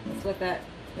 Let's let that.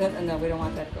 No, we don't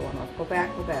want that going off. Go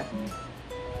back. Go back.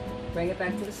 Bring it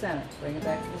back to the center. Bring it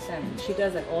back to the center. She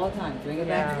does that all the time. Bring it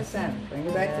back to the Yes. center. Bring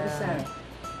it back to the Yeah. center.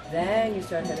 Then you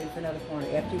start heading for another corner.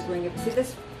 After you bring it, see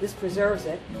this preserves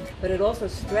it, but it also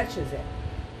stretches it.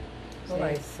 Oh,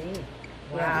 I see.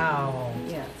 Wow.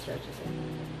 Yeah, it stretches it.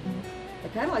 I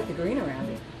kind of like the green around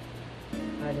it.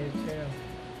 I do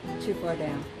too. Too far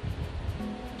down.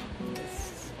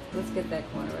 Let's get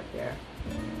that corner up there.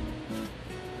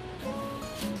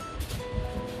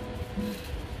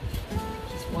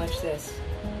 Just watch this.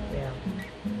 Yeah.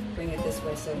 Bring it this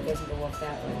way so it doesn't go off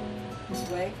that way. This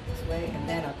way, and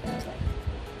then up that way.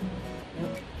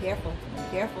 Nope. Careful,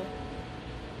 careful.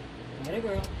 Get it,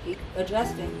 girl. Keep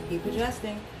adjusting. Keep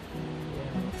adjusting.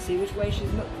 Yeah. See which way she's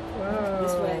moving. Whoa.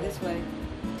 This way, this way.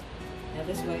 Now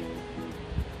this way.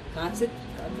 Constant,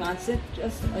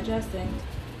 just adjusting.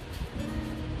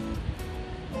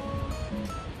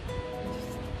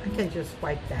 I can just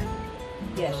wipe that.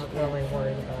 Yes, I'm you not can. really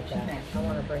worried about She that. can. I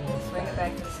want to bring this Bring it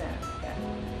back. back to the center. Yeah.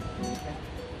 Okay.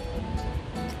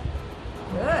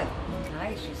 Good.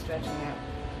 Nice. She's stretching out.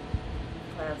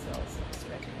 Cloud cells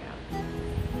stretching out.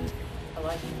 I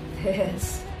like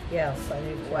this. Yes, I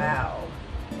do too. Wow.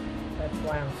 That's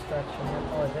why I'm stretching it.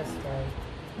 Or this way.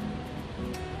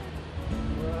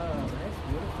 Whoa, that's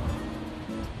beautiful.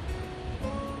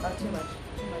 Oh, too much.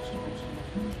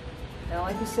 Now,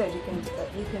 like you said, you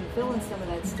can fill in some of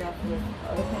that stuff with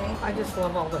other paint. I just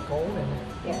love all the gold in it.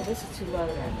 Yeah, this is too low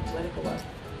then. Let it go up.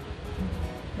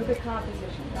 Look at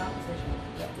composition. You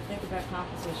have to think about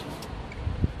composition.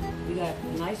 You got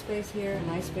a nice space here, a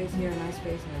nice space here, a nice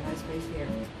space here, a nice space here.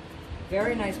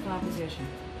 Very nice composition.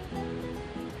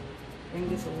 Bring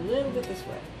this a little bit this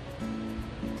way.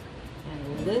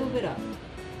 And a little bit up.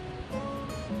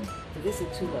 But this is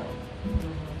too low.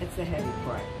 It's the heavy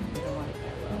part. You don't want it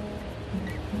that low.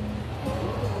 And a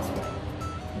little bit this way.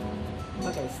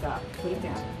 Okay, stop. Put it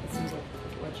down. Let's see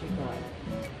what you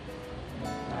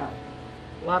got. Wow.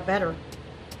 A lot better.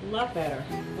 Lot better.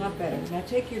 Lot better. Now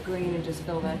take your green and just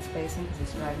fill that space in because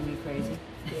it's driving me crazy.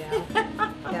 Yeah.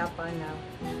 Yep, I know.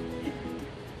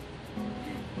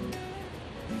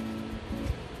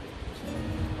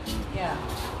 Yeah.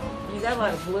 You got a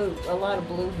lot of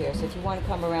blue here. So if you want to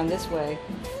come around this way,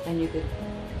 then you could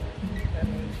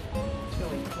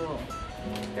cool.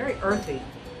 Very earthy.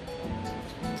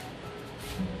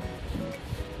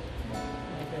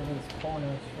 These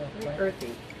corners real Very quick.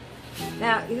 earthy.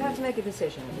 Now, you have to make a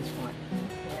decision at this point.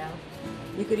 Yeah.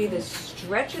 You could either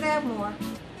stretch it out more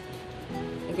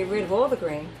and get rid of all the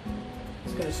green.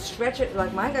 It's going to stretch it,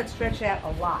 like mine got stretched out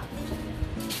a lot.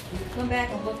 You can come back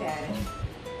and look at it.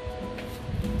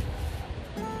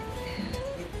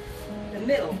 The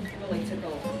middle really took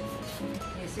over.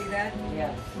 You see that?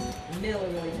 Yes. The middle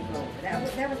really took over.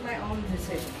 That was my own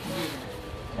decision to do that.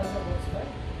 Because it looks good.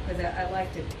 Because I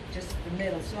liked it, just the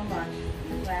middle so much,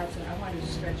 the clouds, and I wanted to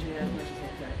stretch it out as much as I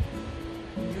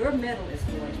could. Your middle is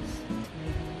gorgeous.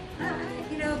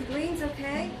 You know, the green's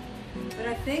okay, but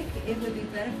I think it would be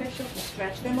beneficial to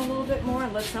stretch them a little bit more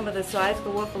and let some of the sides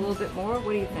go up a little bit more.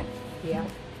 What do you think? Yeah.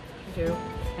 Do.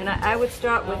 And I would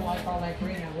start I with, don't like all that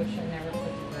green. I wish I never put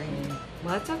the green in.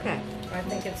 well, that's okay. I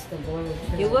think it's the blue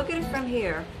too. You look at it from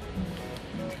here,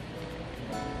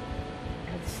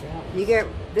 It's, you get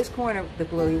this corner, the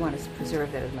blue, you want to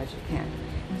preserve that as much as you can.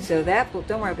 So that,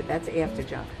 don't worry, but that's after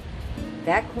junk.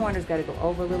 That corner's got to go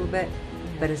over a little bit,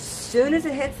 but as soon as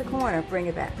it hits the corner, bring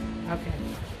it back. okay.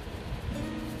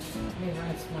 Let me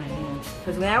rinse my hands.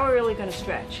 Because now we're really going to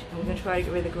stretch, and we're going to try to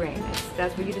get rid of the green.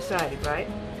 That's what you decided, right?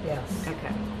 Yes.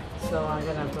 Okay. So I'm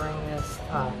going to bring this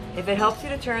up. If it helps you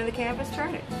to turn the canvas,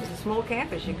 turn it. It's a small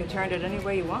canvas. You can turn it any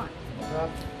way you want. Up.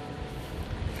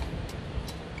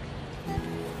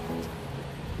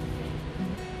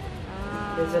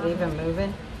 Is it even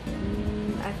moving?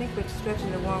 I think we're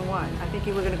stretching the wrong one. I think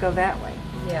you were going to go that way.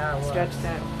 Yeah, I was. Stretch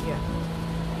that, yeah.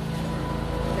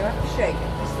 You don't have to shake it.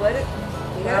 Just let it.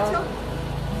 You got to tilt.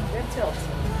 You got to tilt.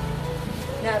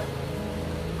 Now,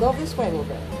 go this way a little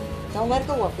bit. Don't let it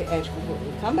go off the edge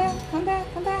completely. Come back, come back,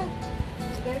 come back. You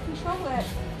got to control that.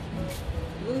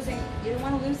 You don't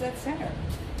want to lose that center.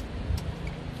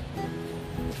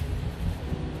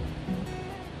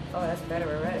 Oh, that's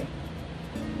better already.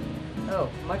 Oh,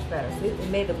 much better. See, it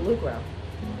made the blue grow.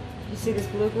 You see this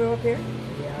blue grow up here?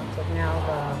 Yeah, but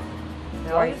now the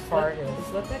Now white just part let, is.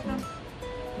 just let that go.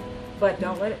 But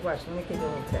don't let it rush. Let me give you a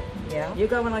little tip. Yeah? You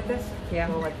going like this? Yeah.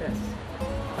 Go like this.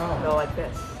 Go Oh. like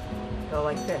this. Go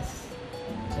like this.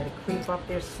 Let it creep up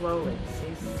there slowly.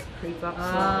 See? Creep up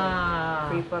slowly. Ah.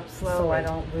 Creep up slowly. So I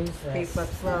don't lose this. Creep up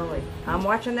slowly. I'm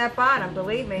watching that bottom,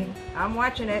 believe me. I'm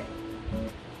watching it.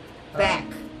 Back.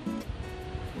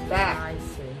 Back. I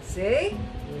see. See?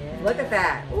 Yeah. Look at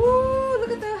that. Ooh, look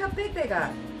at how big they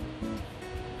got.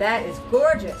 That is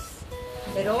gorgeous.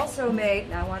 It also made,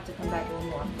 now I want it to come back a little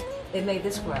more. It made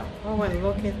this grow. Oh, and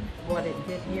look at what it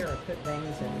did here. It put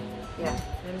veins in. Yeah.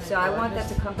 Isn't that So I want that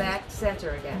gorgeous? to come back center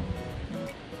again.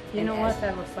 You And know as- what?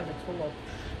 That looks like a tulip.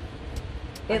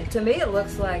 To me, it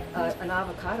looks like an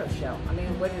avocado shell. I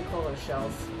mean, what do you call those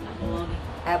shells? Abalone.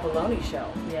 Abalone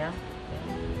shell. Yeah.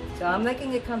 So I'm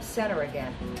making it come center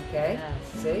again. Okay?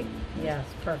 Yes. See? Yes,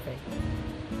 perfect.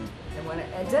 And when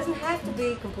it doesn't have to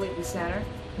be completely center,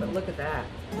 but look at that.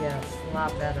 Yes, a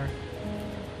lot better.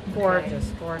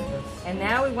 Gorgeous, gorgeous. And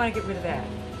now we want to get rid of that.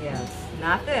 Yes.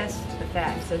 Not this, but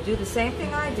that. So do the same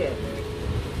thing I did.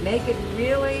 Make it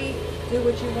really do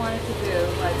what you want it to do,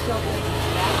 like tilting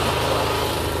back and forth.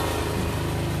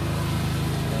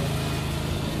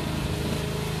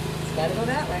 It's got to go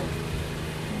that way.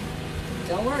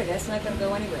 Don't worry, that's not going to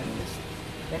go anywhere. Just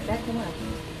let that come out.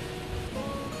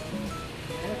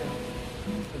 There we go.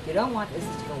 If you don't want this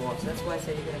to go off, so that's why I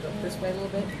said you're going to go this way a little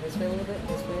bit, this way a little bit,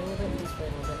 this way a little bit, this way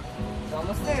a little bit. It's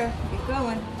almost there. Keep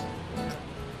going.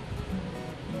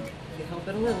 You can help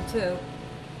it a little too.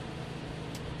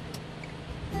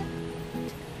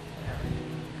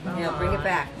 Now bring it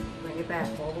back. Bring it back,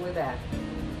 all the way back.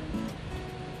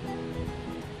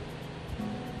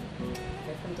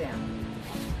 Get them down.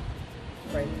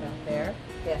 Right up there.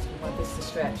 Yes, we want this to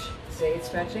stretch. See it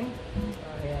stretching?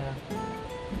 Oh, yeah.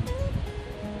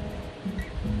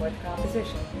 What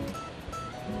composition?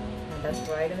 And that's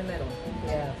right in the middle.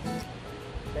 Yes.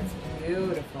 That's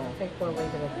beautiful. I think we'll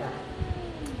leave it at that.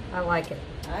 I like it.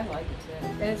 I like it too.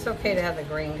 And it's okay to have the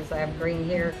green because I have green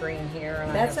here,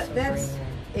 and I have some green there.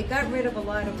 It got rid of a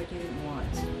lot of what you didn't want.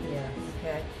 Yes.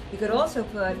 Okay. You could also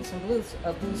put some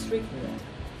a blue streak through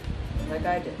it, like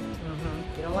I did. Mm-hmm.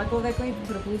 You don't like all that green?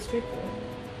 Put a blue streak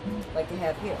through it, like you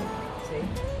have here. See?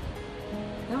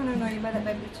 No, you might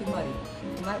be too muddy.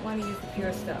 You might want to use the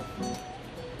pure stuff.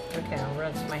 Okay, I'll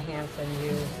rinse my hands and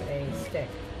use a stick.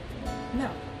 No.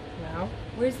 No?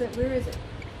 Where is it? Where's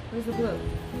the blue?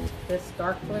 This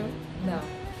dark blue? No.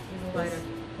 Use a lighter.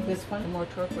 This The one? more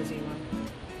turquoisey one.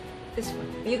 This one.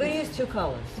 You're going to use two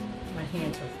colors. My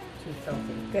hands are too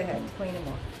filthy. Go ahead. Clean them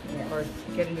off. Yeah. Or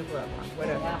get a new glove on.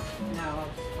 Whatever. Yeah. No, I'll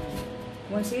just clean it.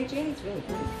 Want to see it, Jeannie? It's really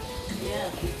pretty.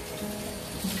 Yeah.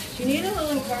 You need a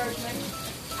little encouragement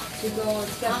to go a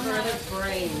step I'm not further.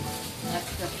 brave.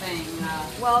 That's the thing.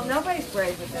 Well, nobody's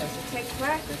brave with this. It takes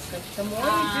practice. The more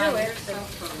you do it, you're so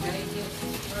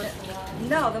courageous.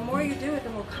 no, the more you do it, the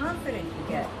more confident you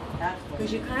get. That's what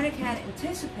Because you kind of can't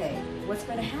anticipate what's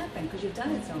going to happen because you've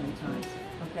done it so many times.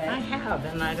 Okay? I have,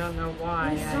 and I don't know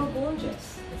why. It's so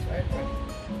gorgeous. It's very pretty.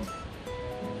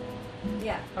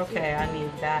 Yeah. Okay, I need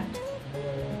that blue.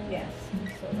 Yes.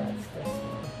 So that's this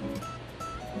one.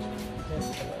 This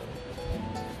blue.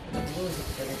 The blue is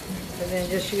pretty. And then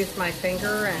just use my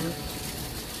finger and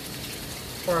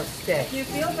or a stick. If you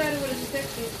feel better with a stick,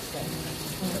 use a stick.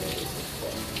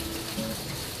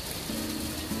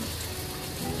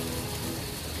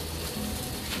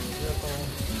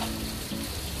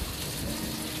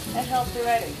 That helps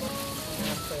already.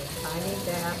 Tiny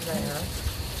dab there.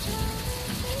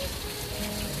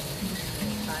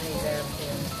 Tiny dab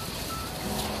here.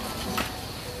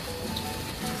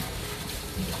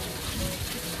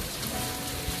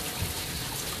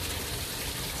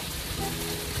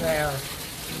 There.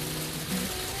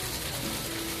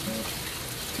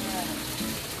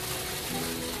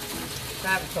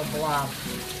 That's a blob.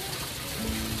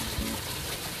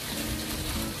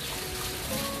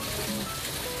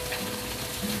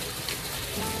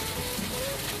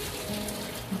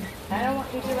 I don't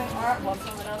want you doing art while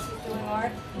someone else is doing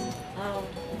art.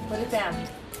 Put it down.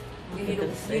 You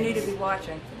need to be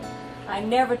watching. I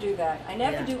never do that. I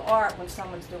never do art when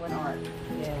someone's doing art.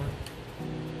 Yeah.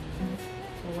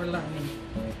 Well, we're learning.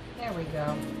 There we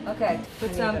go. Okay,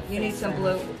 put some. You need some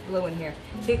blue in here.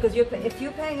 See, because if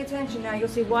you're paying attention now, you'll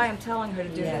see why I'm telling her to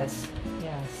do this.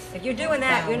 Yes. If you're doing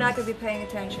that, you're not going to be paying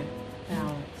attention.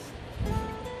 Balance.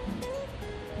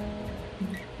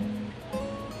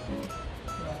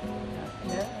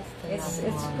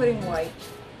 It's putting white.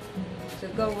 So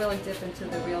go really dip into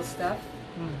the real stuff.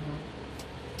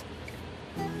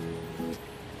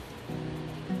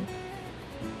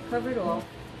 Cover it all.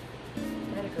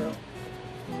 Let it go.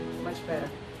 Much better.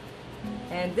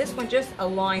 And this one, just a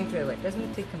line through it.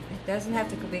 Doesn't have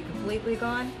to be completely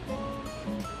gone.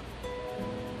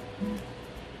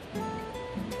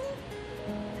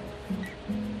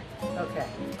 Okay.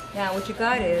 Now what you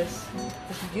got is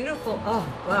this beautiful. Oh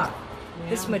wow.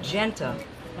 This magenta.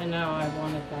 I know, I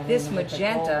wanted that. This in with the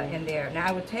magenta gold. in there. Now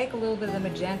I would take a little bit of the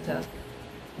magenta.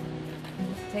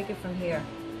 Take it from here.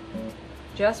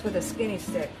 Just with a skinny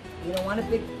stick. You don't want a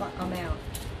big amount.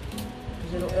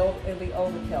 Because it'll be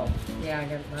overkill. Yeah, I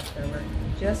got leftover.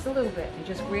 Just a little bit. And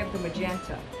just grab the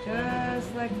magenta.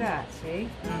 Just like that, see?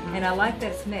 And I like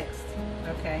that it's mixed.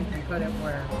 Okay, and put it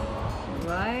where?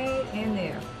 Right in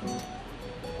there.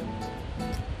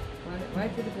 Run it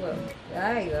right to the blue.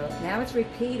 There you go. Now it's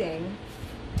repeating.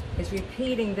 It's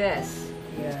repeating this.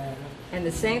 Yeah. And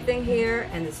the same thing here,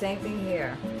 and the same thing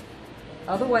here.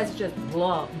 Otherwise, it's just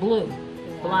blue,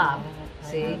 blob.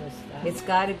 See? It's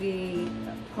got to be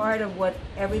part of what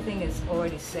everything is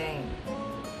already saying.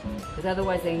 Because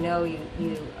otherwise, they know you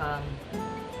need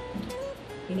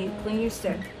to clean your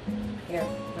stick. Here,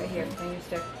 right here, clean your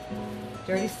stick.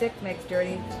 Dirty stick makes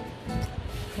dirty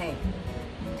paint.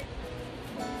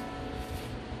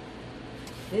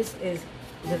 This is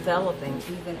developing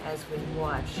even as we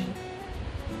watch.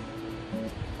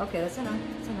 Okay, that's enough.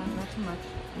 That's enough. Not too much.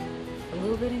 A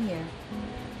little bit in here.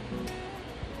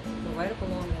 Go right up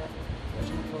along that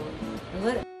original bullet. And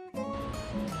let it.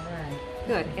 Alright.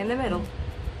 Good. In the middle.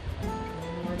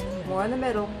 More in the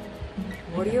middle.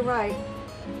 More to your right.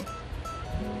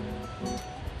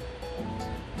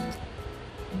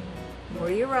 More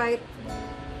to your right.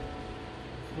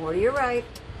 More to your right.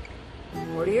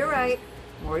 More to your right.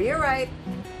 More to your right.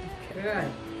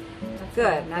 Good.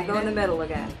 Good. Now go in the middle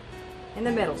again. In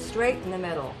the middle. Straight in the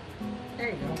middle. There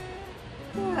you go.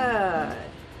 Good. A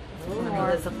little more.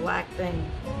 There's a black thing.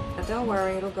 Now don't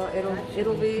worry.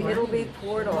 It'll be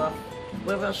poured off.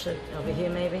 Where else should over here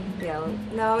maybe? Yeah.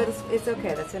 No, it's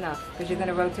okay. That's enough because you're going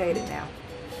to rotate it now.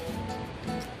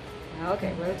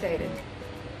 Okay. Rotate it.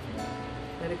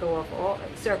 Let it go off all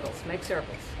circles. Make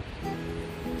circles.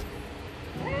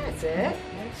 That's it.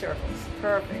 Make circles.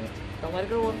 Perfect. Don't let it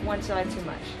go off one side too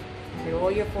much. Do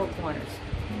all your four corners.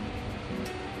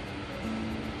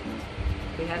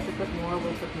 If we have to put more,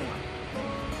 we'll put more.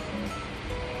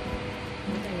 I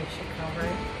think it should cover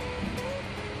it.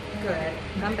 Good.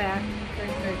 Come back.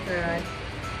 Good, good, good.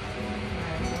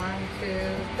 Alright, 1, 2,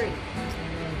 3. And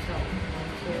then tilt. 1,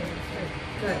 2, 3.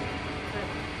 Good. Good.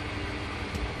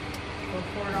 We'll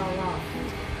pour it all off.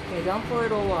 Okay, don't pour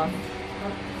it all off. Oh, sorry. Put your left thumb. Up in my mouth. 1, 2,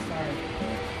 3. Good. Good. Good. We'll pour it all off. Okay, don't pour it all off. Sorry.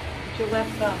 Put your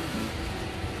left thumb.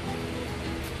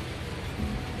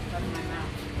 Up my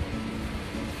mouth. 1, 2, 3. Good. Good. Good. We'll pour it all off.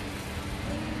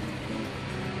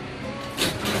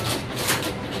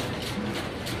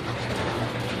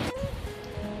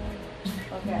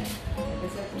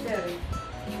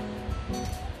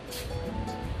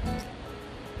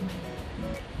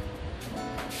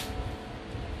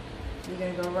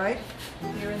 You're gonna go right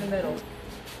here in the middle.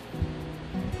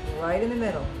 Right in the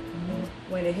middle.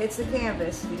 When it hits the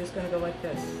canvas, you're just gonna go like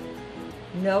this.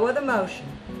 No other motion.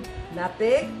 Not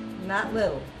big, not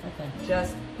little. Okay.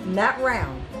 Just not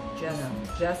round.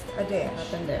 Just a dash.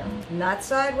 Up and down. Not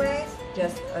sideways,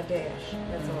 just a dash.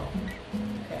 That's all.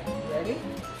 Okay, ready?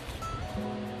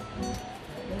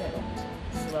 Right in the middle.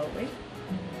 Slowly.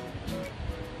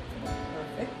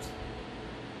 Perfect.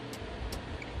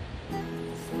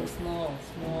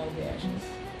 Small dashes.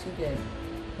 Too big.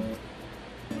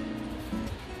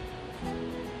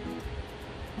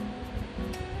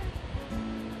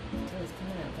 Oh, it's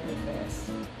coming out very fast.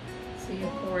 So you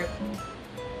pour it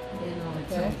in on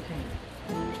its Okay. own paint.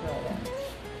 Let me try that.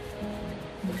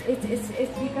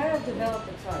 It's you gotta develop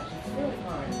the touch. It's really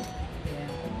hard.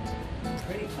 Yeah.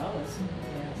 Pretty colors.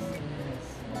 Yes, it is.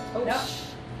 Oh, No.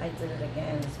 I did it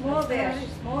again. small dash,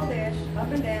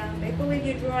 up and down. Make believe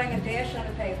you're drawing a dash on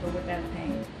the paper with that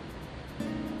paint.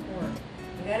 Pour.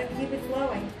 You gotta keep it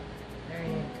flowing. There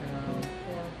you go.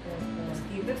 Pour. Just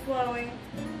keep it flowing.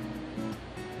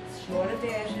 Shorter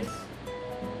dashes.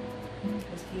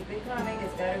 Just keep it coming.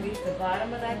 It's gotta reach the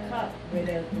bottom of that cup where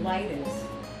the light is.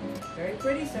 Very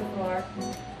pretty so far.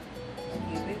 Just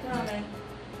keep it coming.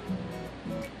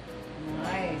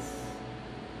 Nice.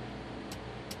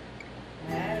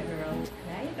 Atta girl.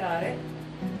 Now you got it.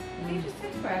 You just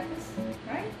take practice,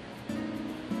 right?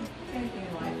 Anything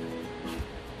in life.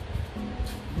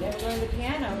 Never learned the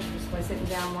piano just by sitting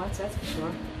down once, that's for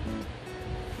sure.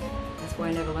 That's why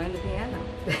I never learned the piano.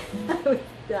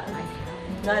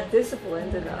 Not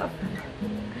disciplined enough.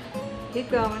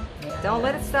 Keep going. Don't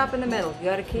let it stop in the middle. You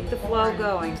gotta keep the flow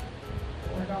going.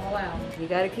 Pour it all out. You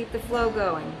gotta keep the flow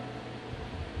going.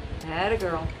 Atta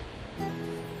girl.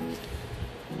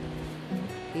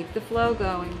 Keep the flow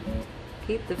going.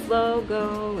 Keep the flow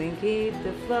going. Keep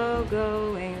the flow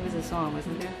going. It was a song,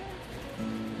 wasn't there?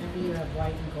 Maybe you have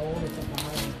white and gold at the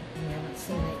bottom. You haven't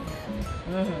seen it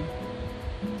yet.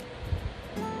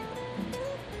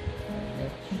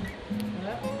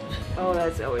 Yep. Oh,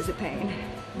 that's always a pain.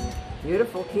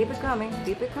 Beautiful. Keep it coming.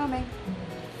 Keep it coming.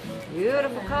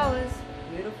 Beautiful colors.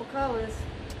 Beautiful colors.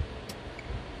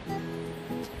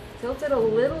 Tilt it a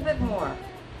little bit more.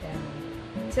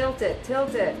 Down. Tilt it.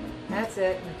 Tilt it. That's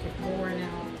it. Like you're pouring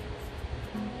out.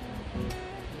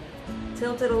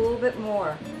 Tilt it a little bit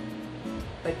more.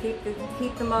 But keep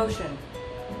the motion.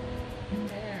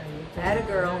 There you go. Atta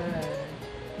girl.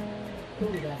 Good.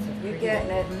 Ooh, that's a You're pretty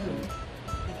getting it. blue.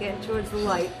 You're getting towards the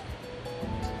light.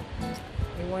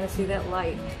 You want to see that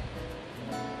light.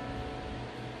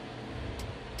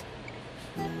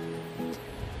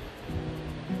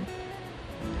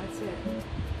 That's it.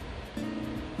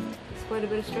 It's quite a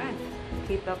bit of strength.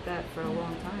 Keep up that for a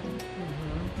long time.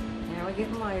 Now we're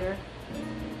getting lighter.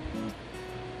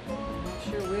 I'm not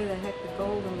sure where the heck the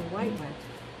gold and the white went.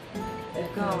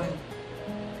 Keep going.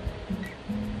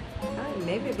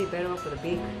 Maybe it'd be better off with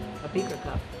a beaker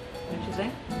cup. Don't you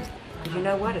think? Because you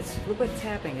know what? Look what's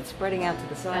happening. It's spreading out to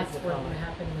the sides That's of the what color.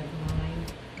 happened with mine,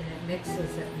 and it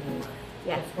mixes it more.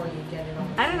 Yeah. Before you get it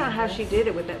on. I don't know how she canvas. did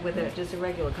it with just a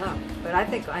regular cup, but I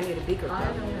think I need a beaker I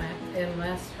cup. don't know,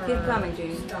 unless her Keep coming,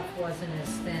 Judy. stuff wasn't as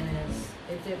thin as,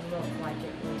 it didn't look like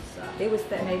it was, It was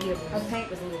thick. maybe it Her was, paint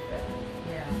was a little thick.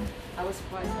 yeah. I was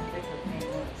surprised how thick her paint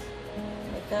was.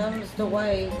 Here comes the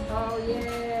white. Oh,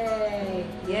 yay!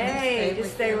 Yay! Just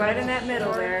with stay your right in little that middle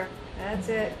short. there. That's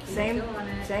it. Keep Same doing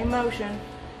it. same motion.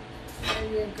 There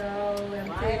you go,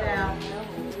 empty it out.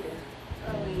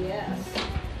 Oh, yes.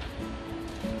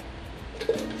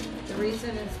 The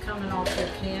reason it's coming off your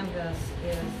canvas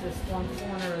is this one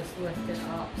corner is lifted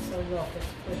up, so look, it's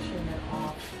pushing it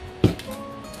off.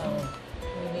 Oh,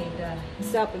 We need to,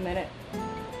 Stop a minute.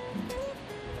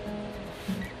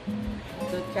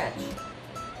 good catch.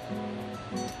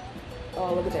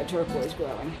 Oh, look at that turquoise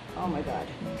growing. Oh my God.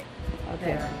 Okay.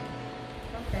 there.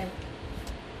 Okay.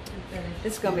 We finished.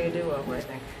 This is gonna be a do-over, I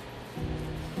think.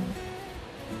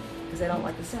 Because I don't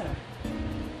like the center.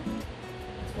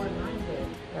 That's what mine did. It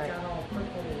Right. got all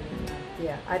purpley in there.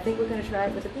 Yeah, I think we're gonna try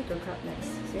it with the beaker cup next.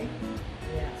 See?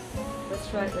 Yes. Let's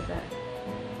try it with that.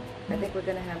 I think we're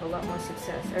gonna have a lot more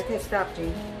success. Okay, stop,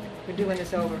 Jean. We're doing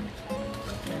this over.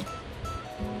 Okay.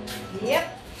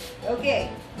 Yep. Okay.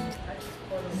 I just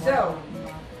poured them So- all on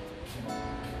top.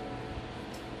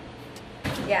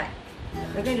 Yeah.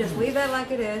 We're gonna just leave that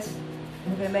like it is.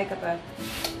 We're gonna make up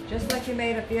just like you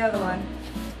made up the other one,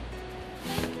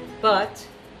 but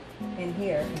in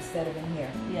here instead of in here.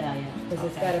 Yeah, yeah. Because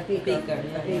it's Okay. got a beaker. Beaker, A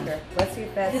yeah, beaker. yeah. Let's see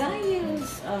if that's... Did I use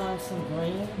some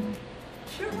green?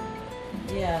 Sure.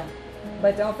 Yeah,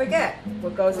 But don't forget,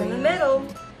 what goes in the Green. middle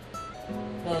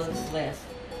those last.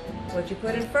 what you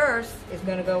put in first is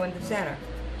going to go in the center.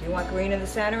 Do you want green in the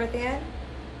center at the end?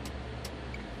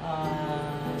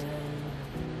 I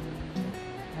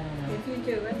don't know. If you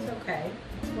do, it's okay.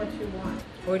 It's what you want.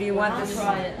 Or do you want this? I'll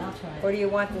try it. I'll try it. Or do you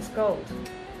want this gold?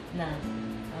 No,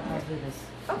 I'll do this.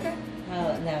 Okay.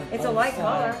 No, It's a on the light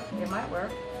side. color. It might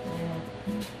work.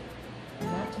 Yeah.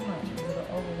 Not too much. It's a little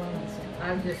overwhelming.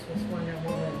 I just was wondering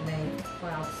what would make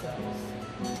cloud cells.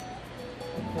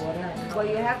 Well,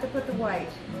 you have to put the white.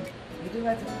 You do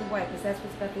have to put the white because that's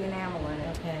what's got the enamel in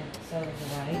it. Okay, so the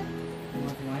white. You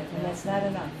want the white? And that's not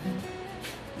enough.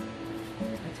 I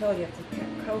told you, you have to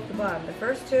coat the bottom. The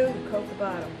first two, you coat the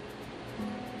bottom.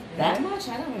 That Okay? much?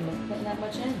 I don't remember putting that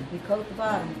much in. You coat the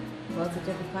bottom. Well, it's a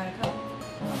different kind of coat.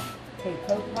 Oh, Okay,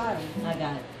 coat the bottom. I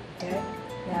got it. Okay?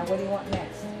 Now, what do you want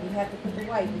next? You have to put the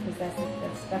white because that's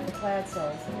got the cloud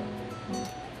cells in it.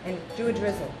 And do a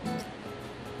drizzle.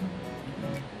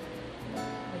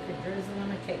 Like a drizzle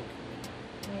on a cake.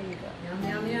 There you go.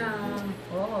 Yum, yum, yum.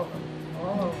 All over.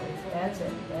 All over. That's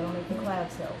it. That'll make the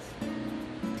cloud cells.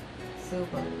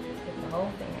 Super. Get the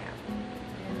whole thing out.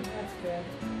 Yeah, that's good.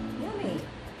 Yummy.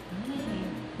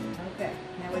 Okay.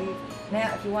 Now what do you? Now,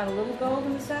 if you want a little gold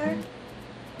in the center.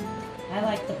 I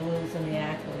like the blues and the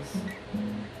aquas.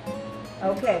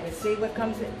 Okay, but see what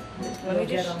comes in. Let me You'll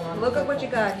get just them on look at what purple.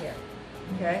 you got here.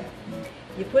 Okay.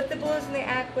 You put the blues and the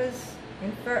aquas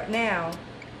in now.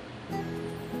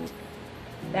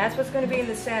 That's what's going to be in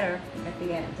the center at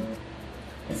the end,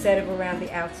 instead of around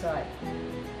the outside.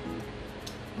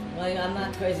 Well, I'm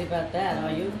not crazy about that,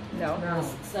 are you? No. No.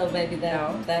 So maybe that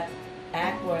No. that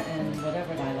aqua and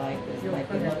whatever I like is You'll like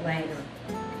put the it later.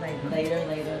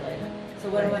 later. So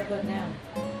what do I put now?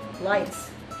 Lights.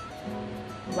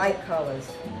 Light colors.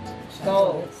 So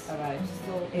Gold. it's- All right, just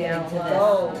go Yeah, into this.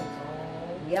 gold.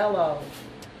 Yellow.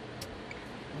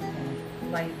 Okay.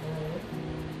 Light blue.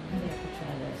 Yeah, I could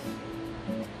try this.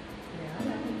 Yeah,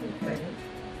 that would be pretty.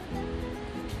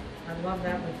 I love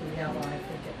that with the yellow. I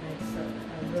think it makes a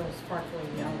real sparkly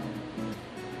yellow.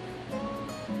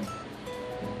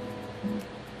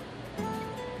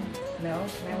 No. Now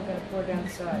we're going to pour down the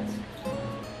sides. Oh,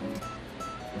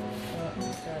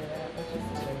 started out. Let's just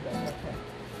see what we got. Okay.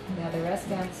 Now the rest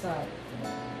down the side.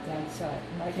 Down the side.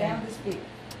 Right Okay. down this beak.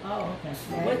 Oh, okay.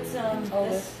 Okay. What's Oh,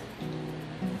 this?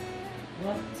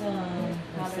 What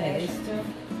let's say these two?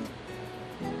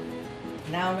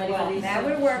 Now I'm ready Well, for these now two?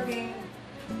 we're working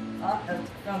up,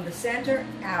 from the center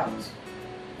out.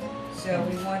 So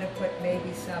we want to put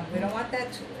maybe some. We don't want that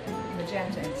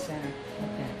magenta in the center.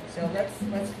 Okay. So let's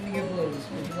do your blues.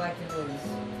 Would you like your blues?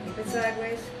 Keep it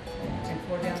sideways and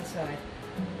pour down the side,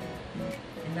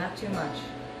 and not too much.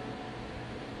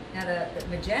 Now the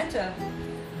magenta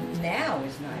now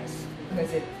is nice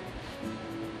because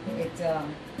no,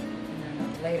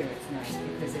 later it's nice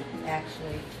because it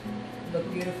actually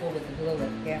looked beautiful with the blue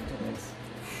afterwards.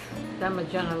 That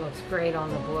magenta looks great on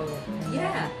the blue.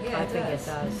 Yeah, I it think does. it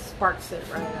does. Sparks it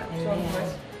right up. And So, then- of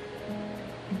course,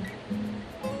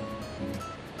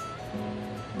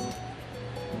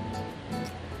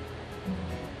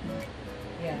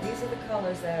 yeah, these are the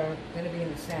colors that are going to be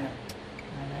in the center.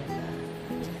 I like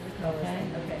that. These are the colors. Okay.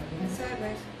 Okay, keep it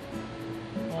sideways.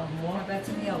 Well, How more. about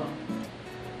some yellow?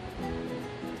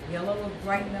 Yellow will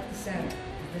brighten up the center.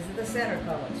 These are the center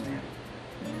colors now.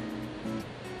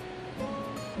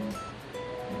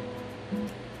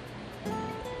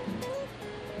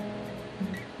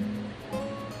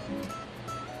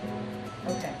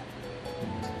 Okay.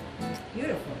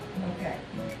 Beautiful. Okay.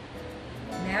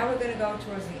 Now we're going to go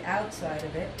towards the outside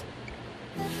of it.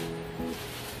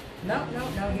 No, you're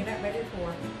not ready to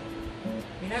pour.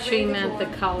 You're not She ready to meant the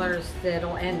pour. colors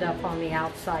that'll end up on the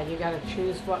outside. You gotta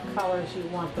choose what colors you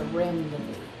want the rim to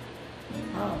be.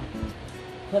 Oh.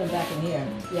 Put them back in here.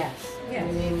 Yes.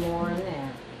 Yes. You need more in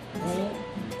there. Right?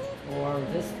 Or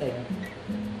this there.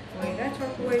 Well, that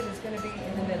turquoise is going to be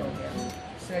in the middle here.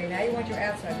 So now you want your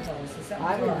outside colors. So something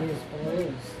I dark. would use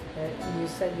blues. You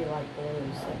said you like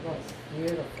blues. It looks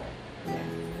beautiful. Yeah.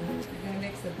 You're going to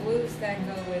mix the blues that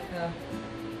go with.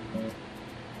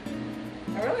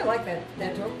 I really like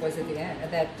that turquoise at the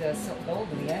end. That silk gold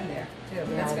in the end there too. Yeah,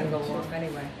 That's I going to do go too. off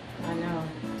anyway. I know.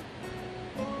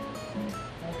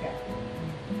 Okay.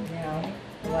 Now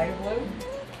the lighter blue.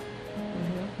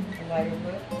 Mm-hmm. The lighter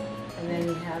blue. And then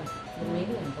you have the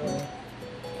medium blue.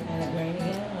 And the green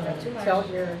again? Or? Not too much. Tilt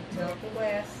your. Tilt the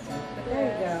glass. Tilt the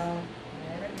There you glass. go.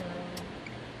 There we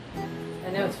go. I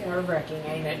know it's nerve-wracking,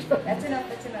 ain't it? That's enough.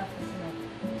 That's enough. That's enough.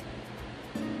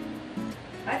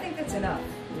 I think that's enough.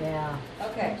 Yeah.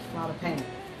 Okay. A lot of paint.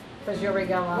 Because you already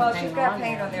got a lot Well, of paint she's got on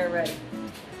paint there. on there already.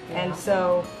 Yeah. And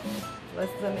so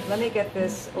Let me get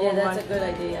this all Yeah, that's one a good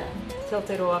idea.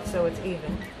 tilted off so it's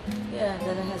even. Yeah,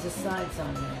 then it has the sides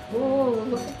on there. Oh,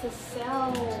 look at the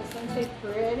cells. Aren't they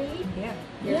pretty? Yeah.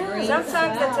 Your Yeah, green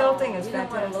Sometimes the cells. tilting is You don't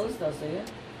want to fantastic. lose those, do you?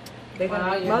 They're Well,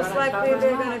 gonna, you're most gonna likely cover they're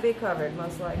them going to up. be covered.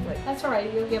 Most likely. That's all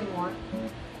right. You'll give more.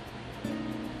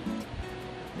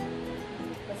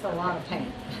 That's a lot of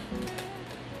paint.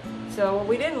 So what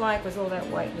we didn't like was all that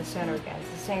white in the center again.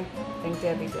 It's the same thing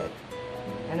Debbie did.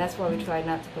 And that's why we tried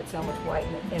not to put so much white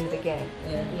in the beginning.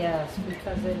 Yeah. Yes,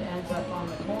 because it ends up on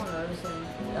the corners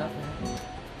Okay.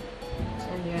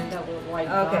 and you end up with white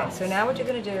Okay, dots. so now what you're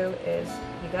going to do is,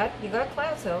 you got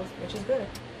cloud cells, which is good.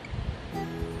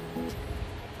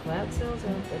 Cloud cells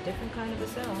are a different kind of a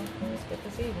cell. Let's get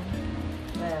this even.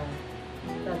 There.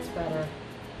 That's better.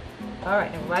 All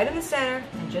right, and right in the center,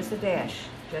 and just a dash.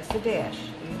 Just a dash.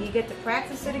 You get to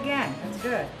practice it again. That's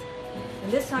good.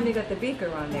 And this time you got the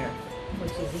beaker on there.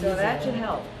 Which is So that easier. should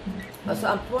help. Oh, so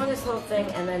I'm pouring this whole thing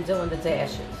and then doing the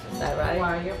dashes. Is that right?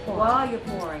 While you're pouring. While you're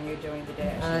pouring, you're doing the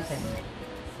dash. Okay.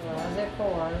 So as it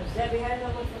pours. Debbie, how does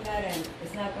it look from that end?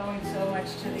 It's not going so much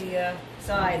to the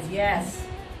sides. Yes.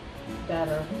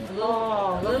 Better.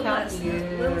 Oh, look little how less,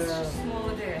 beautiful. little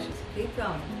smaller dashes. Keep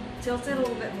going. Tilt it a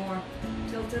little bit more.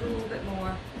 Tilt it a little bit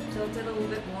more. Tilt it a little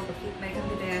bit more, but keep making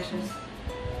the dashes.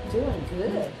 Doing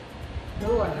good.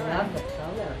 Oh, I love the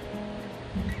color.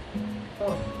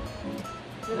 Oh.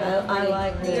 I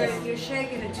like this. You're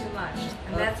shaking it too much,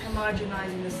 and that's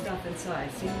homogenizing the stuff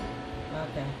inside. See?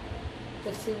 Okay.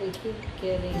 But see, we keep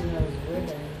getting those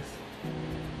ribbons.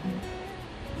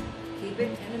 Keep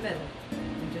it in the middle,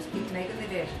 and just keep making the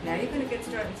dashes. Now you're going to get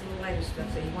started to the lighter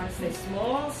stuff, so you want to say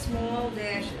small, small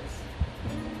dashes.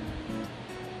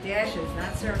 Dashes,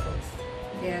 not circles.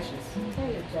 Dashes.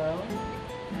 There you go.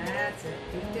 That's it.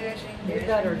 Keep dashing. You're dashing,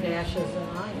 better dashing. dashes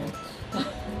than I am.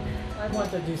 I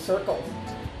want to do circles.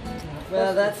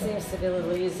 Well, that seems to be a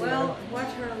little easier. Well, watch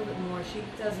her a little bit more. She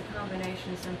does a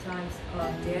combination sometimes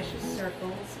of dashes,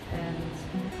 circles, and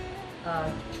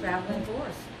traveling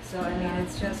fours. So, I mean,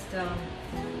 it's just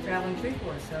traveling tree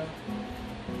fours. So,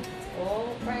 it's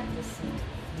all practice.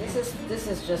 this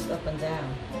is just up and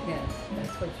down. Yes,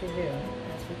 That's what you do.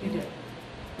 that's what you do.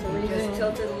 The You reason- just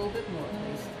tilt it a little bit more,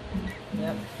 please.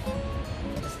 Yep.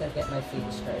 I just gotta get my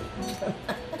feet straight.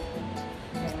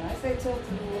 Okay, when I say tilt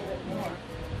it a little bit more,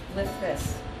 lift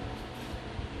this.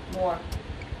 More.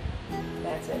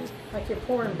 That's it. Like you're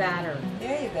pouring batter.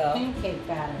 There you go. Pancake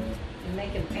batter. You're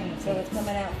making pancakes. So it's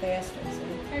coming out faster,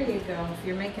 see? There you go. If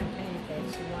you're making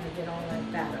pancakes, you want to get all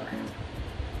that batter out.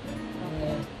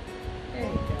 Yeah. There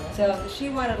you go. So she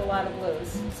wanted a lot of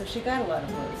blues, so she got a lot of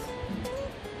blues.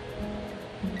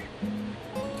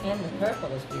 And the purple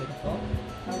is beautiful.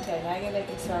 Okay, now you're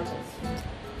making circles.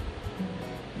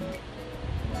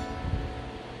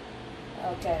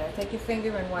 Okay, now take your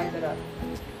finger and wipe it up.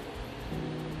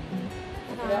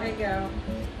 There you go.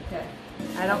 Okay.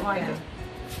 I don't like it.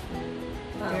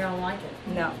 You don't like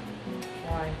it? No.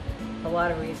 Why? A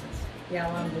lot of reasons.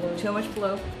 Yellow and blue. Too much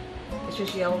blue. It's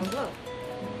just yellow and blue.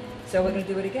 So we're going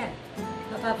to do it again.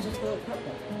 How about just a little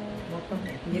purple? More purple.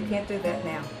 You can't do that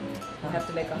now. You have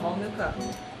to make a whole new cup.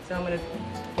 So I'm going to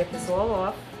get this all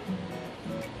off.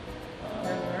 We're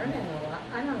learning a lot.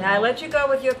 I don't know. Now I let you go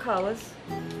with your colors.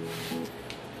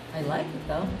 I like it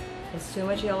though. It's too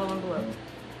much yellow and blue.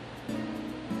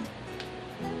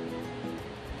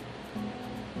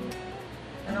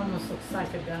 It almost looks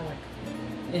psychedelic.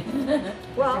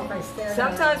 Well, If I stare at it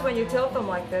sometimes a when you while. tilt them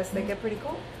like this, they get pretty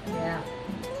cool. Yeah.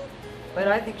 But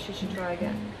I think she should try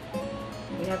again.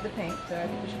 We have the paint, so I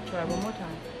think we should try one more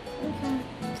time. Okay.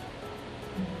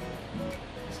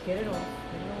 Just get it off.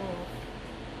 Get it all off.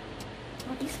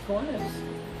 Oh, these corners.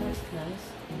 That's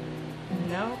nice.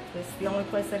 No, this is the only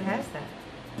place that has that.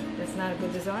 That's not a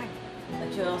good design.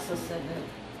 But you also said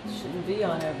that it shouldn't be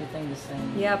on everything the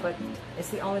same. Yeah, but it's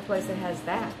the only place that has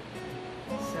that.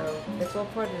 So it's all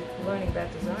part of learning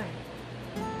about design.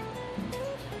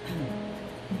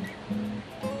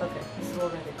 Okay, this is all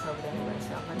going to get covered anyway,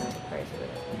 so I'm not going to be crazy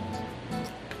with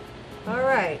it. All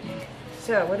right,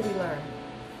 so what did we learn?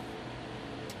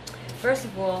 First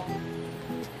of all,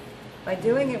 by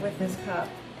doing it with this cup,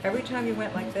 every time you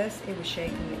went like this, it was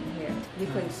shaking it in here. You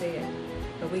couldn't see it,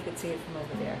 but we could see it from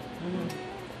over there.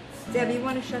 Debbie, you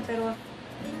want to shut that off?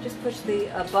 Just push the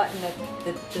button at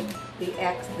the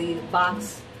X, the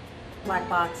box, black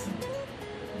box.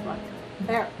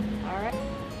 There. All right.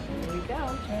 Here we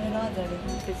go. Turn it on, Debbie.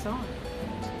 It's on.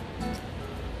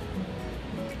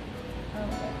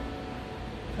 Okay.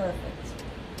 Perfect.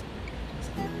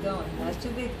 Just keep going. Not too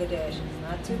big, the dashes.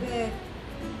 Not too big.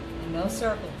 And no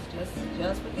circles.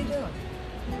 Just what you're doing.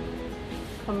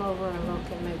 come over and look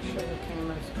and make sure the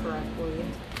camera's correct, will you?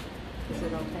 Is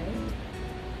it okay?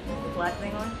 The black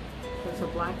thing on? There's a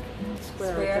black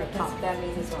square Square, at the top. that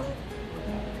means it's on.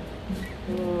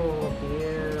 Oh,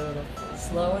 beautiful.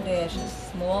 Slower dashes,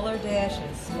 smaller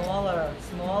dashes, smaller,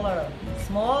 smaller,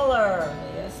 smaller.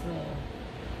 Yes, ma'am.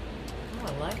 Oh, I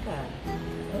like that.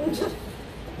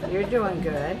 You're doing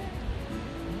good.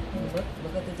 Look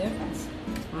at the difference.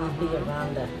 I'll be your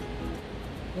Rhonda.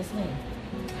 Yes, ma'am.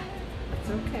 It's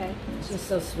okay. She's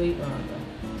so sweet, Rhonda.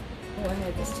 Oh, I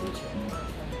had this teacher.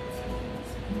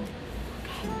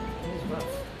 He was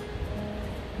rough.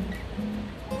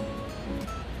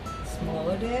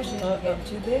 Smaller dashes, you're getting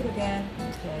too big again.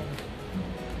 Okay.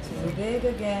 Too big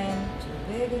again, too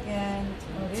big again,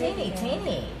 too big Teeny, again.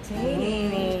 teeny.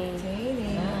 Teeny,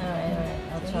 teeny. All right.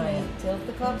 I'll try it. Tilt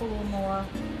the cup a little more.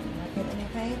 Not getting any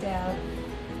paint out.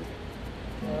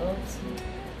 Tilt.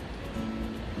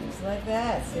 Just like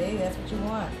that. See, that's what you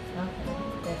want.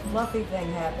 Okay. That fluffy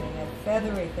thing happening, that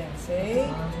feathery thing. See?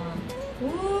 Uh-huh.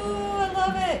 Ooh, I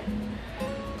love it.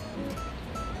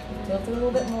 Tilt it a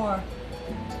little bit more.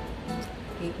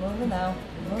 Keep moving now.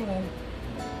 Keep moving.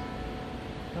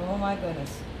 Oh my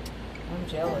goodness. I'm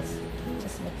jealous.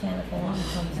 This mechanical arm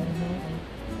comes in handy.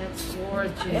 That's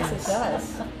gorgeous. Yes, it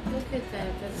does. Look at that.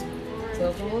 That's gorgeous.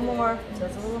 Tilt a little more.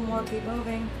 Tilt a little more. Keep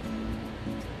moving.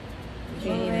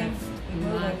 Keep moving. Keep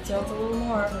moving. Tilt a little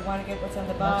more. We want to get what's on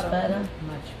the Much bottom. better.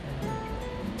 Much better.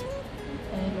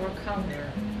 And more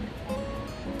color.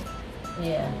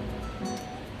 Yeah.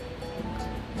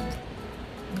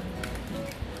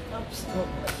 Oops.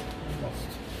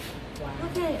 Almost. Wow.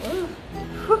 Okay. Ooh.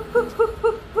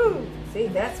 See,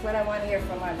 that's what I want to hear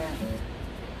from my man.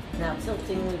 Now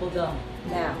tilting we will go.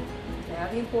 Now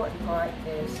the important part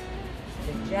is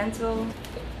the gentle.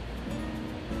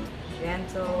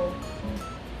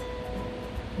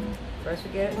 First we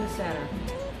get it in the center.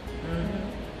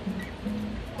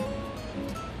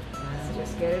 Let's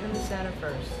just get it in the center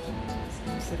first.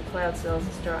 See the cloud cells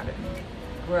are starting to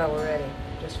grow already,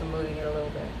 just from moving it a little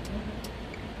bit.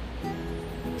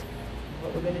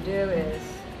 What we're going to do is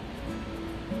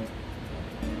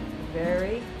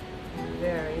very,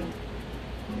 very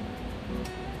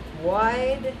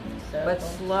wide but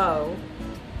Circle. slow,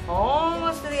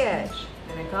 almost to the edge,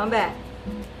 and then come back.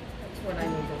 That's what I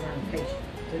need to learn patience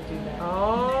to do that.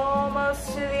 Almost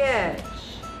to the edge.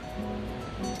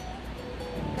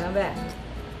 And come back.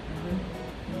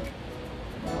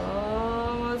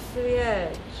 Almost to the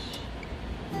edge.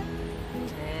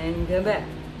 And come back.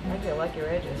 Actually, I like your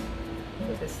edges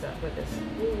with this stuff, with this.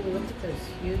 Ooh, look at those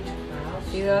huge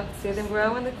clouds. See them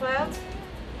growing, the clouds?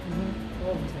 And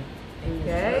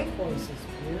your Okay. turquoise is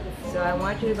beautiful. So I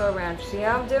want you to go around. See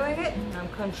how I'm doing it? I'm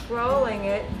controlling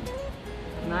it.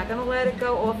 I'm not going to let it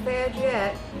go off the edge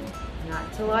yet. Not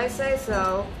until I say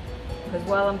so. Because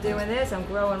while I'm doing this, I'm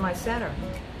growing my center.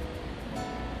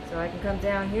 So I can come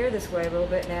down here this way a little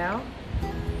bit now.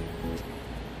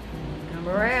 Come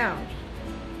around.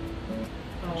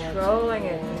 Oh, that's Controlling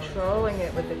gorgeous.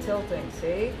 it with the tilting.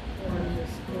 See?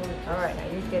 Gorgeous, gorgeous. All right, now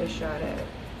you get a shot at it.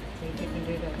 See if you can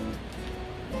do that.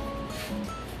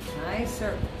 Nice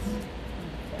circles.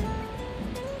 You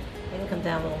can come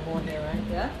down a little more here, right?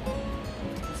 Yeah?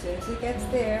 As soon as it gets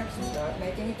there, start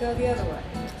making it go the other way.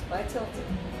 Just by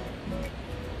tilting.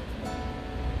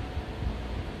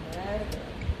 Very good.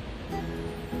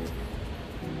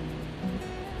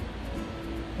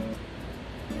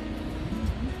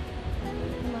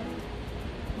 Come on.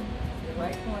 The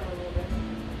right corner a little bit.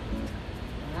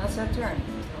 Now start turning.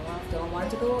 Don't want it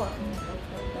to go off.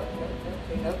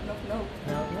 Nope.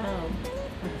 No.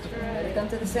 Let it come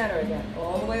to the center again.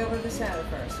 All the way over to the center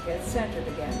first. Get centered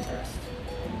again first.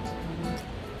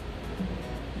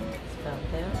 It's about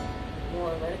there.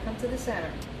 More. Let it come to the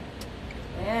center.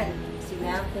 And see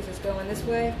now, because it's going this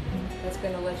way, that's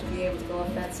going to let you be able to go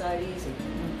off that side easy.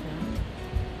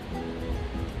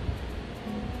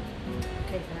 Okay.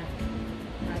 Okay, back.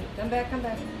 Right. Come back. Come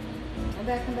back.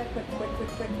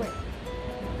 Quick.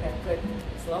 Okay, good.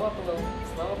 Slow up a little.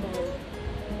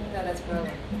 Now that's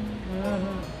growing.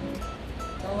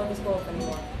 Don't let this go up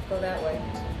anymore. Go that way.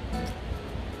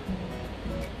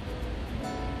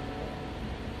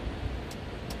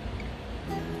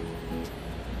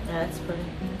 That's pretty.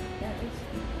 Yeah, it is.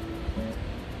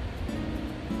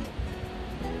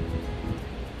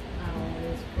 Oh, it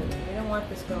is pretty. We don't want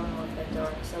this going off that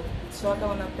dark, so start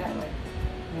going up that way.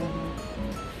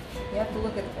 You have to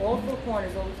look at all four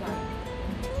corners all the time.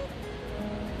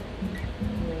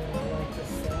 Yeah, I like the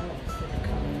cells that are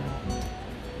coming out.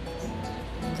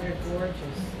 They're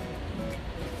gorgeous.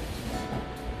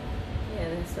 Yeah,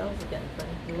 the cells are getting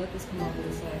pretty. You let this come over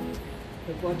the side.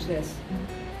 But watch this.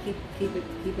 Keep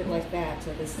it like that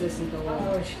so this doesn't go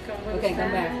over. Oh, she's going with Okay,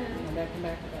 that. come back.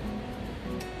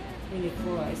 We need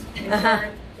 4 eyes.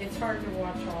 It's hard to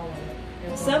watch all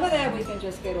of it. Some of that we can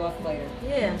just get off later.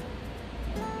 Yeah.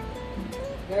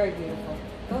 Very beautiful.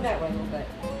 Go that way a little bit.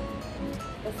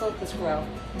 Let's let this grow.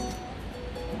 So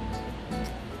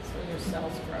your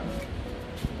cells grow.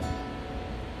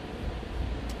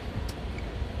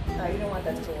 No, you don't want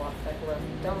that to go off. That grow.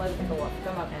 Don't let it go off.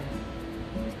 Come up.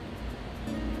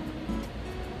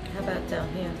 How about down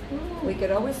here? We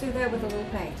could always do that with a little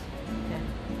paint. Okay.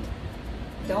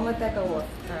 Don't let that go off.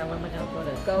 All right, where am I going to put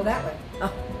it? Go that way.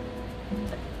 Oh.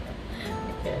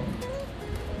 Okay.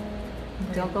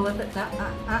 Don't go let it.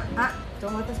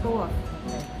 Don't let this go off.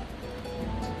 Okay.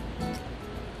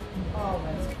 Oh,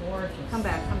 that's gorgeous. Come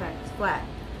back. It's flat.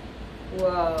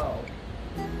 Whoa.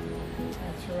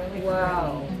 That's really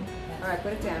Wow. pretty. All right,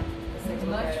 put it down. Let's take a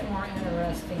look Much at it. more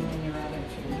interesting than your other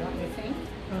two, don't you think?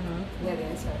 Mm-hmm. Yeah, the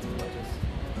inside's gorgeous.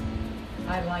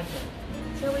 I like it.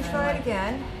 So we I try like it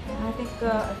again. I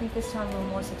think this time we're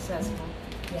more successful.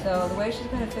 Yes. So the way she's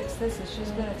going to fix this is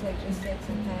she's going to take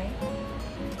some paint.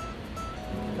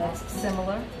 That's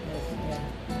similar. Yeah.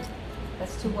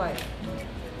 That's too white. Let's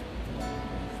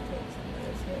take some of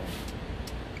this here.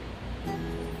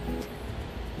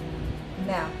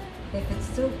 Now, if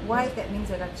it's too white, that means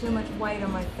I got too much white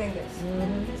on my fingers.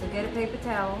 Mm-hmm. So get a paper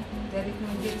towel. Debbie, can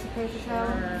you give us a paper towel?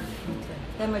 Sure. Okay.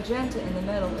 The magenta in the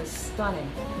middle is stunning.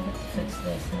 I have to fix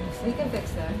this. We can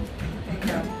fix that. There you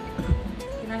go.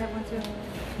 Can I have one too?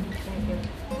 Thank you.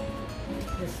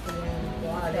 This the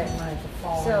one I don't want it to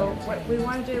fall. So on your what paint. we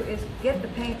want to do is get the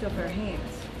paint off our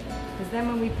hands. Because then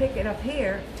when we pick it up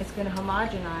here, it's going to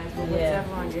homogenize with Yeah.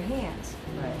 whatever on your hands.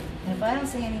 Right. And if I don't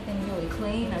see anything really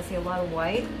clean, I see a lot of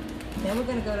white, then we're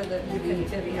going to go to the can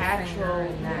dip your finger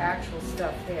in that. actual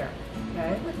stuff there. Okay?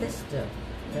 What would this do?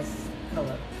 This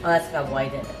color? Oh, that's got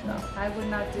white in it, though. I would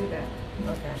not do that.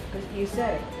 Okay. Because you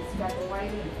said it. It's got the white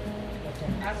in it.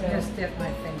 Okay. I would just dip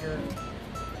my finger.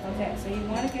 Okay, so you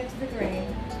want to get to the green.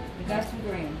 You got some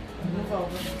green. Move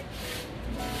over.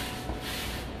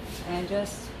 And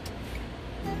just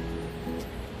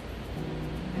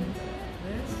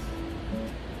this.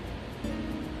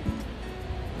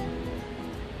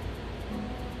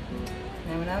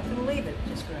 Now we're not going to leave it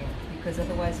just green because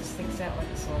otherwise it sticks out like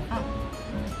a sore hump.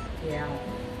 Yeah.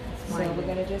 So we're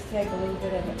going to just take a little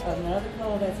bit of another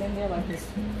color that's in there, like this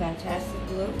fantastic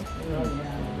blue. Oh,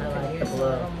 yeah. I like Use the a blue.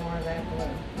 little more of that blue.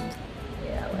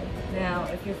 Yeah, I like it. Now,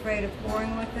 if you're afraid of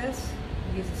pouring like this,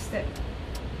 use a stick.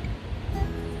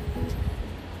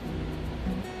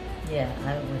 Yeah,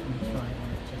 I wouldn't try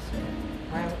that just yet.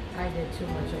 I did too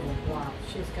much of a blob.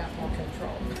 She's got more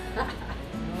control. Now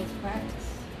let's practice.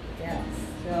 Yes.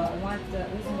 So I want the,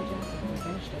 where's the magenta? We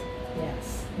finished it.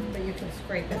 Yes. But you can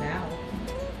scrape it out.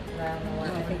 But I don't know No,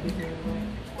 what I think we threw it away.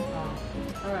 Oh.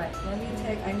 All right, let me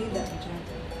take, I need that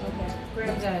magenta. Okay.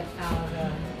 Grab that out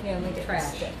of Here, let me get trash.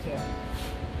 this stick here.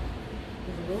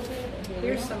 There's a little bit here.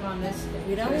 Here's some on this stick.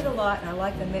 We don't too. need a lot, and I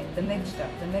like the mixture.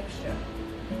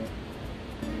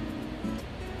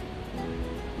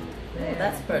 Oh,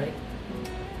 that's pretty.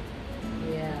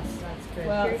 Yes, that's good.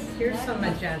 Well, here's that- some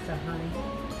magenta, honey.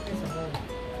 Here's a little.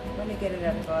 Let me get it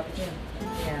out of the garbage.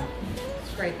 Yeah.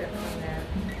 Scrape it from there.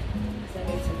 So I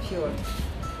need some pure.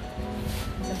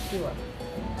 Some pure.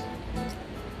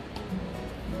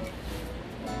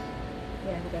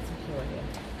 Yeah, we got some pure here.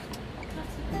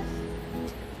 That's nice.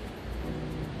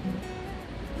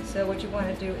 So what you want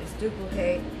to do is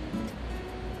duplicate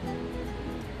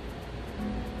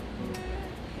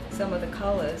some of the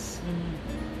colors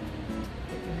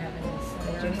That you have in the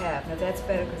center. that you have. Now that's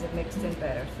better because it mixed in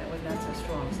better. That was not so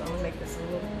strong. So I'm going to make this a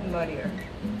little muddier.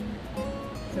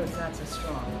 So it's not so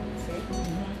strong. See?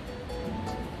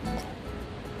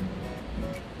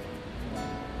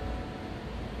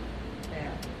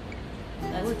 There.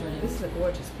 That's pretty. This is a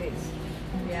gorgeous piece.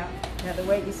 Yeah. Now the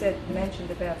way you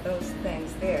mentioned about those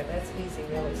things there, that's easy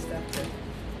really stuff to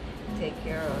take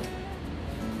care of.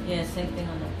 Yeah, same thing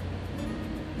on the,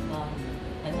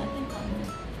 and I think on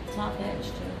the top edge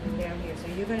too. Down here. So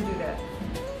you're going to do that.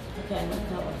 Okay, what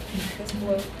color? This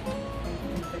blue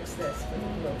and fix this with the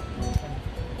blue.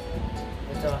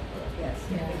 The dark blue. Yes.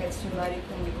 Yeah. If it gets too muddy,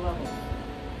 clean your glove.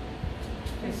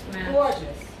 This match.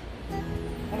 Gorgeous.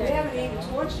 And we There you haven't even go.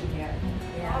 torched it yet.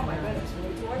 Yeah, Oh my I know. goodness, when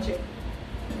we torch it,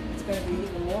 it's going to be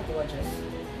even more gorgeous.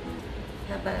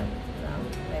 How about,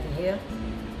 maybe here?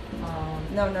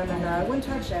 No, I wouldn't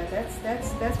touch that.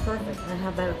 That's perfect. And how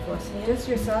about across here? Just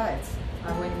your sides.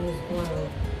 I wouldn't use blue.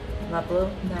 Not blue?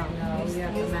 No, use, you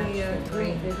have to use match the the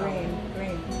green color.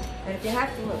 green. And if you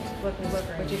have to, look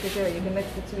what you could do. You can mix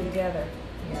the two together.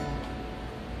 Yeah.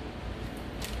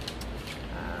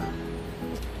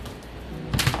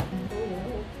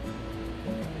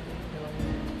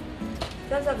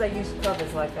 Sometimes I use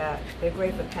covers like that. They're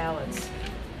great for palettes.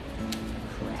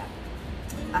 Crap.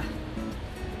 Ah.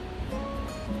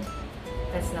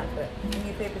 That's not good. Can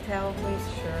you paper towel, please?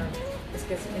 Sure. This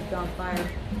gets it on fire.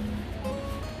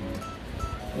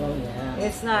 Oh, yeah.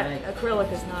 It's not, Right.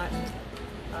 acrylic is not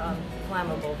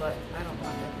flammable, but I don't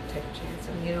want to take a chance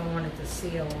And on you don't want it to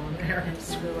seal on there and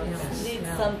screw up Yeah. the You need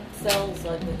smell. some cells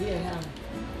like the here,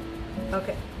 huh?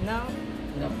 Okay, no.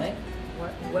 You don't think?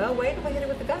 What? Well, wait till we hit it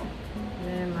with the gun.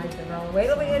 Then it might develop. Wait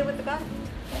till we some. hit it with the gun.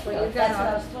 Well, you That's what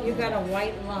I got was talking you got a about.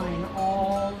 white line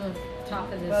all the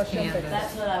top of this Well, she'll fix canvas.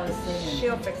 That's what I was saying.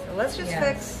 She'll fix it. Let's just Yes.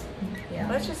 fix. Yeah.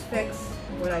 Let's just fix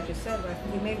what I just said. Right?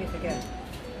 You made me forget.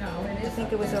 No, it I is. think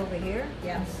up it was there. over here.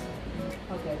 Yes.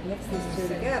 Okay, mix these You two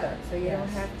said- together, so you don't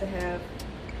yes. have to have.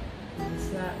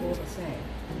 It's not all the same.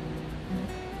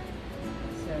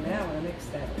 So now I'm gonna mix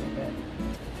that a little bit.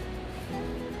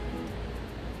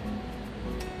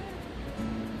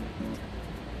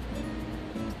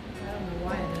 I don't know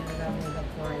why it ended up with a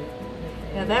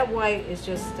white. Now that white is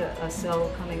just a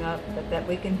cell coming up, but that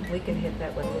we can hit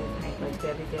that with a little paint like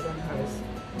Debbie did on hers.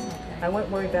 I Okay.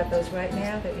 wouldn't worry about those right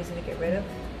now. They're easy to get rid of.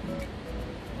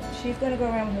 She's gonna go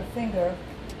around with her finger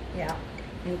Yeah.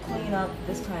 and clean up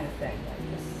this kind of thing, like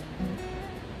this.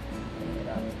 Clean it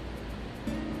up.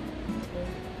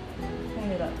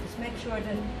 Clean it up. Just make sure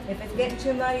that if it's getting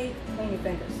too muddy, clean your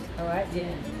fingers. All right. Yeah.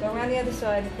 Go around the other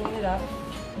side and clean it up.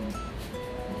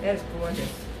 That is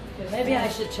gorgeous. Maybe I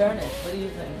should turn it. What do you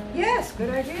think? Yes, good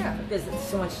idea. Because it's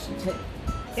so much to take.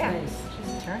 Yeah. Space.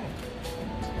 Just turn it.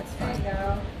 That's There you fine.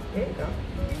 go. There you go.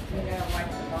 You gotta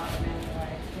wipe the bottom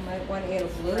anyway. You might want to add a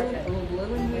little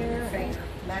blue in here. And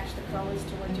match the colors to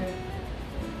what you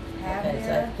have Okay, so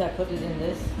there. I put it in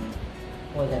this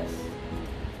or this.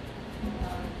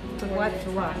 To What what? are you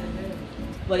To what? trying to do?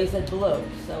 Well, you said blue,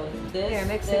 so this, Yeah,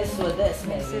 mix it this, in. or this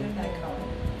Mix it maybe. in That there. color.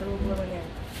 Put a little blue in there.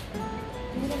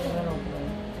 A little blue,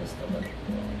 just a little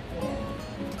blue.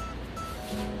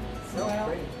 So Well,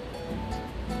 pretty.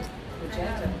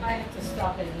 Magenta. I have to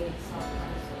stop and eat something.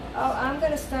 Oh, I'm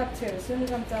gonna stop too. As soon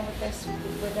as I'm done with this,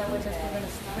 we're done with this,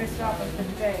 we're gonna stop for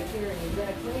today. Here, and you're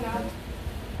gonna clean up.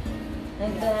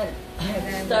 And then, And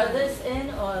then- stir this in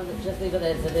or just leave it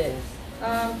as it is?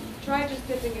 Try just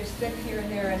dipping your stick here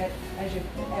and there in it as you're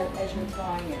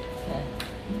applying it. Okay.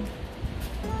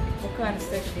 What kind of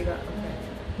stick have you got?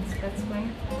 Okay. That's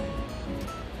clean.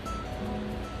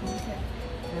 Okay.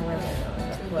 Now wait a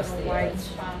minute. Two Plus little the white edge.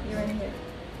 spots. You're in here.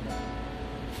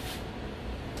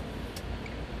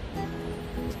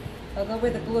 I'll go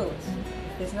with the blues.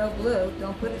 If there's no blue,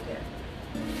 don't put it there.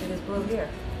 If there's blue here.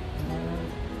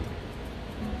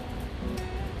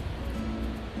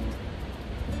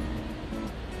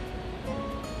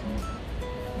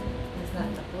 There's not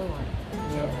enough blue on it.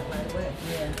 Yeah. Right away.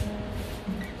 Yeah.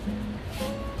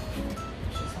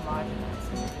 Just homogenize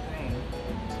it with the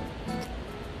grain.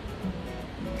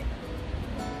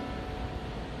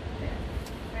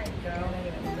 There you go. Then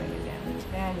you're gonna bring it down.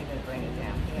 Then you're gonna bring it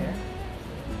down here.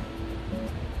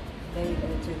 Then you're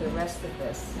gonna do the rest of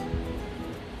this.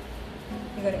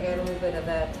 You're gonna add a little bit of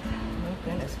that. Oh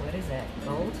goodness, what is that?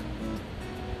 Gold?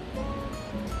 A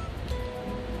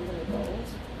little gold.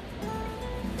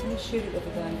 Let me shoot it with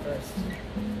the gun first.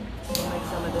 We'll make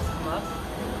some of this come up.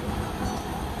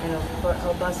 And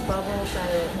it'll bust bubbles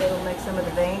and it'll make some of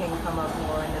the veining come up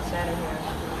more in the center here.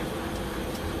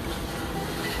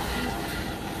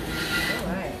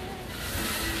 All right.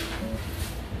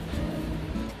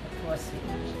 Of course he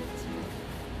is.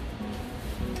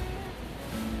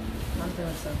 I'm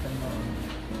doing something wrong.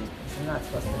 It's not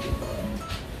supposed to be blue.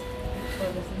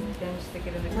 Well, then stick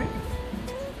it in the green.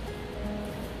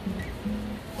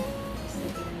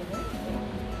 Stick it in the green.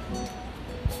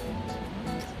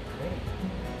 That's pretty.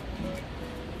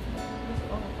 These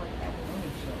all look like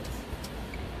abalone shells.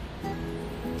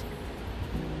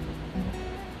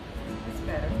 That's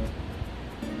better.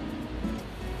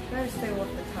 Try to stay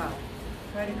off the top.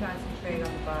 Try to concentrate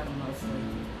on the bottom mostly.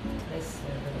 This is a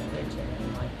little richer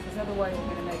and like, Because otherwise you're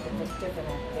going to make it look different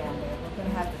down there. We're going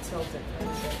to have to tilt it.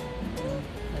 That's it.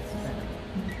 that's better.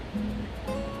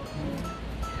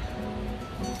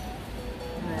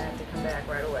 I'm going to have to come back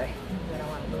right away. I don't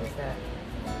want to lose that.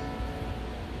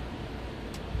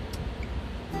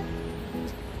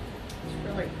 It's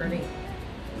really pretty.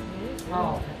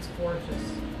 Oh, that's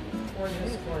gorgeous.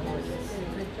 Gorgeous, gorgeous.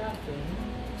 Good job, Jane.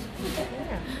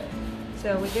 Yeah.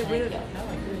 So we get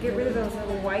rid of those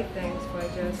little white things by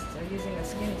just using a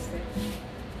skinny stick.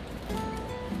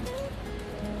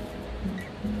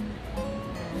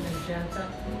 And magenta.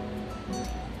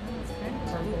 It's kind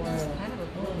of Or blue. It's kind of a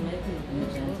Well, blue. maybe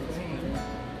magenta's green. pretty.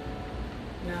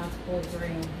 No, it's blue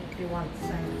green if you want the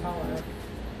same color.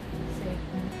 See?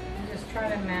 Just try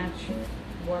to match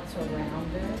what's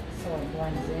around it so it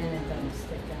blends in and doesn't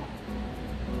stick out.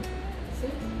 See?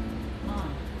 Ah,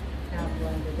 Now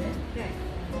blended in. Okay.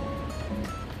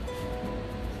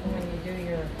 So when you do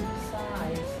your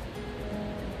size,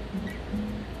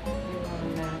 you want to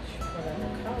match whatever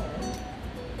color.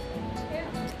 Yeah.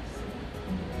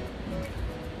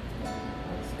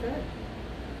 Looks good.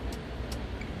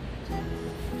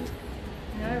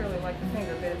 Yeah, I really like the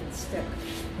finger bit and stick.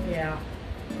 Yeah.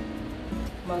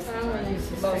 Most of I the only time. use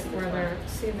the Most stick of the where time. there,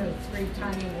 see the 3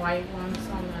 tiny white ones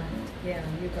on the, yeah,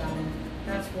 you got them.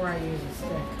 That's where I use a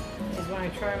stick. Is when I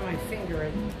try my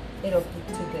finger, It'll be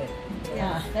too big.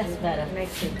 yeah, that's better. it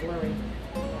makes it blurry.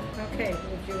 Okay,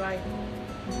 would you like,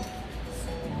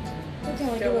 Okay, we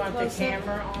still do a want the close-up.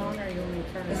 camera on or you want me to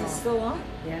turn it Is off? it still on?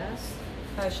 Yes.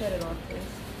 Shut it off, please.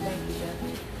 Thank you,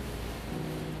 Jeff.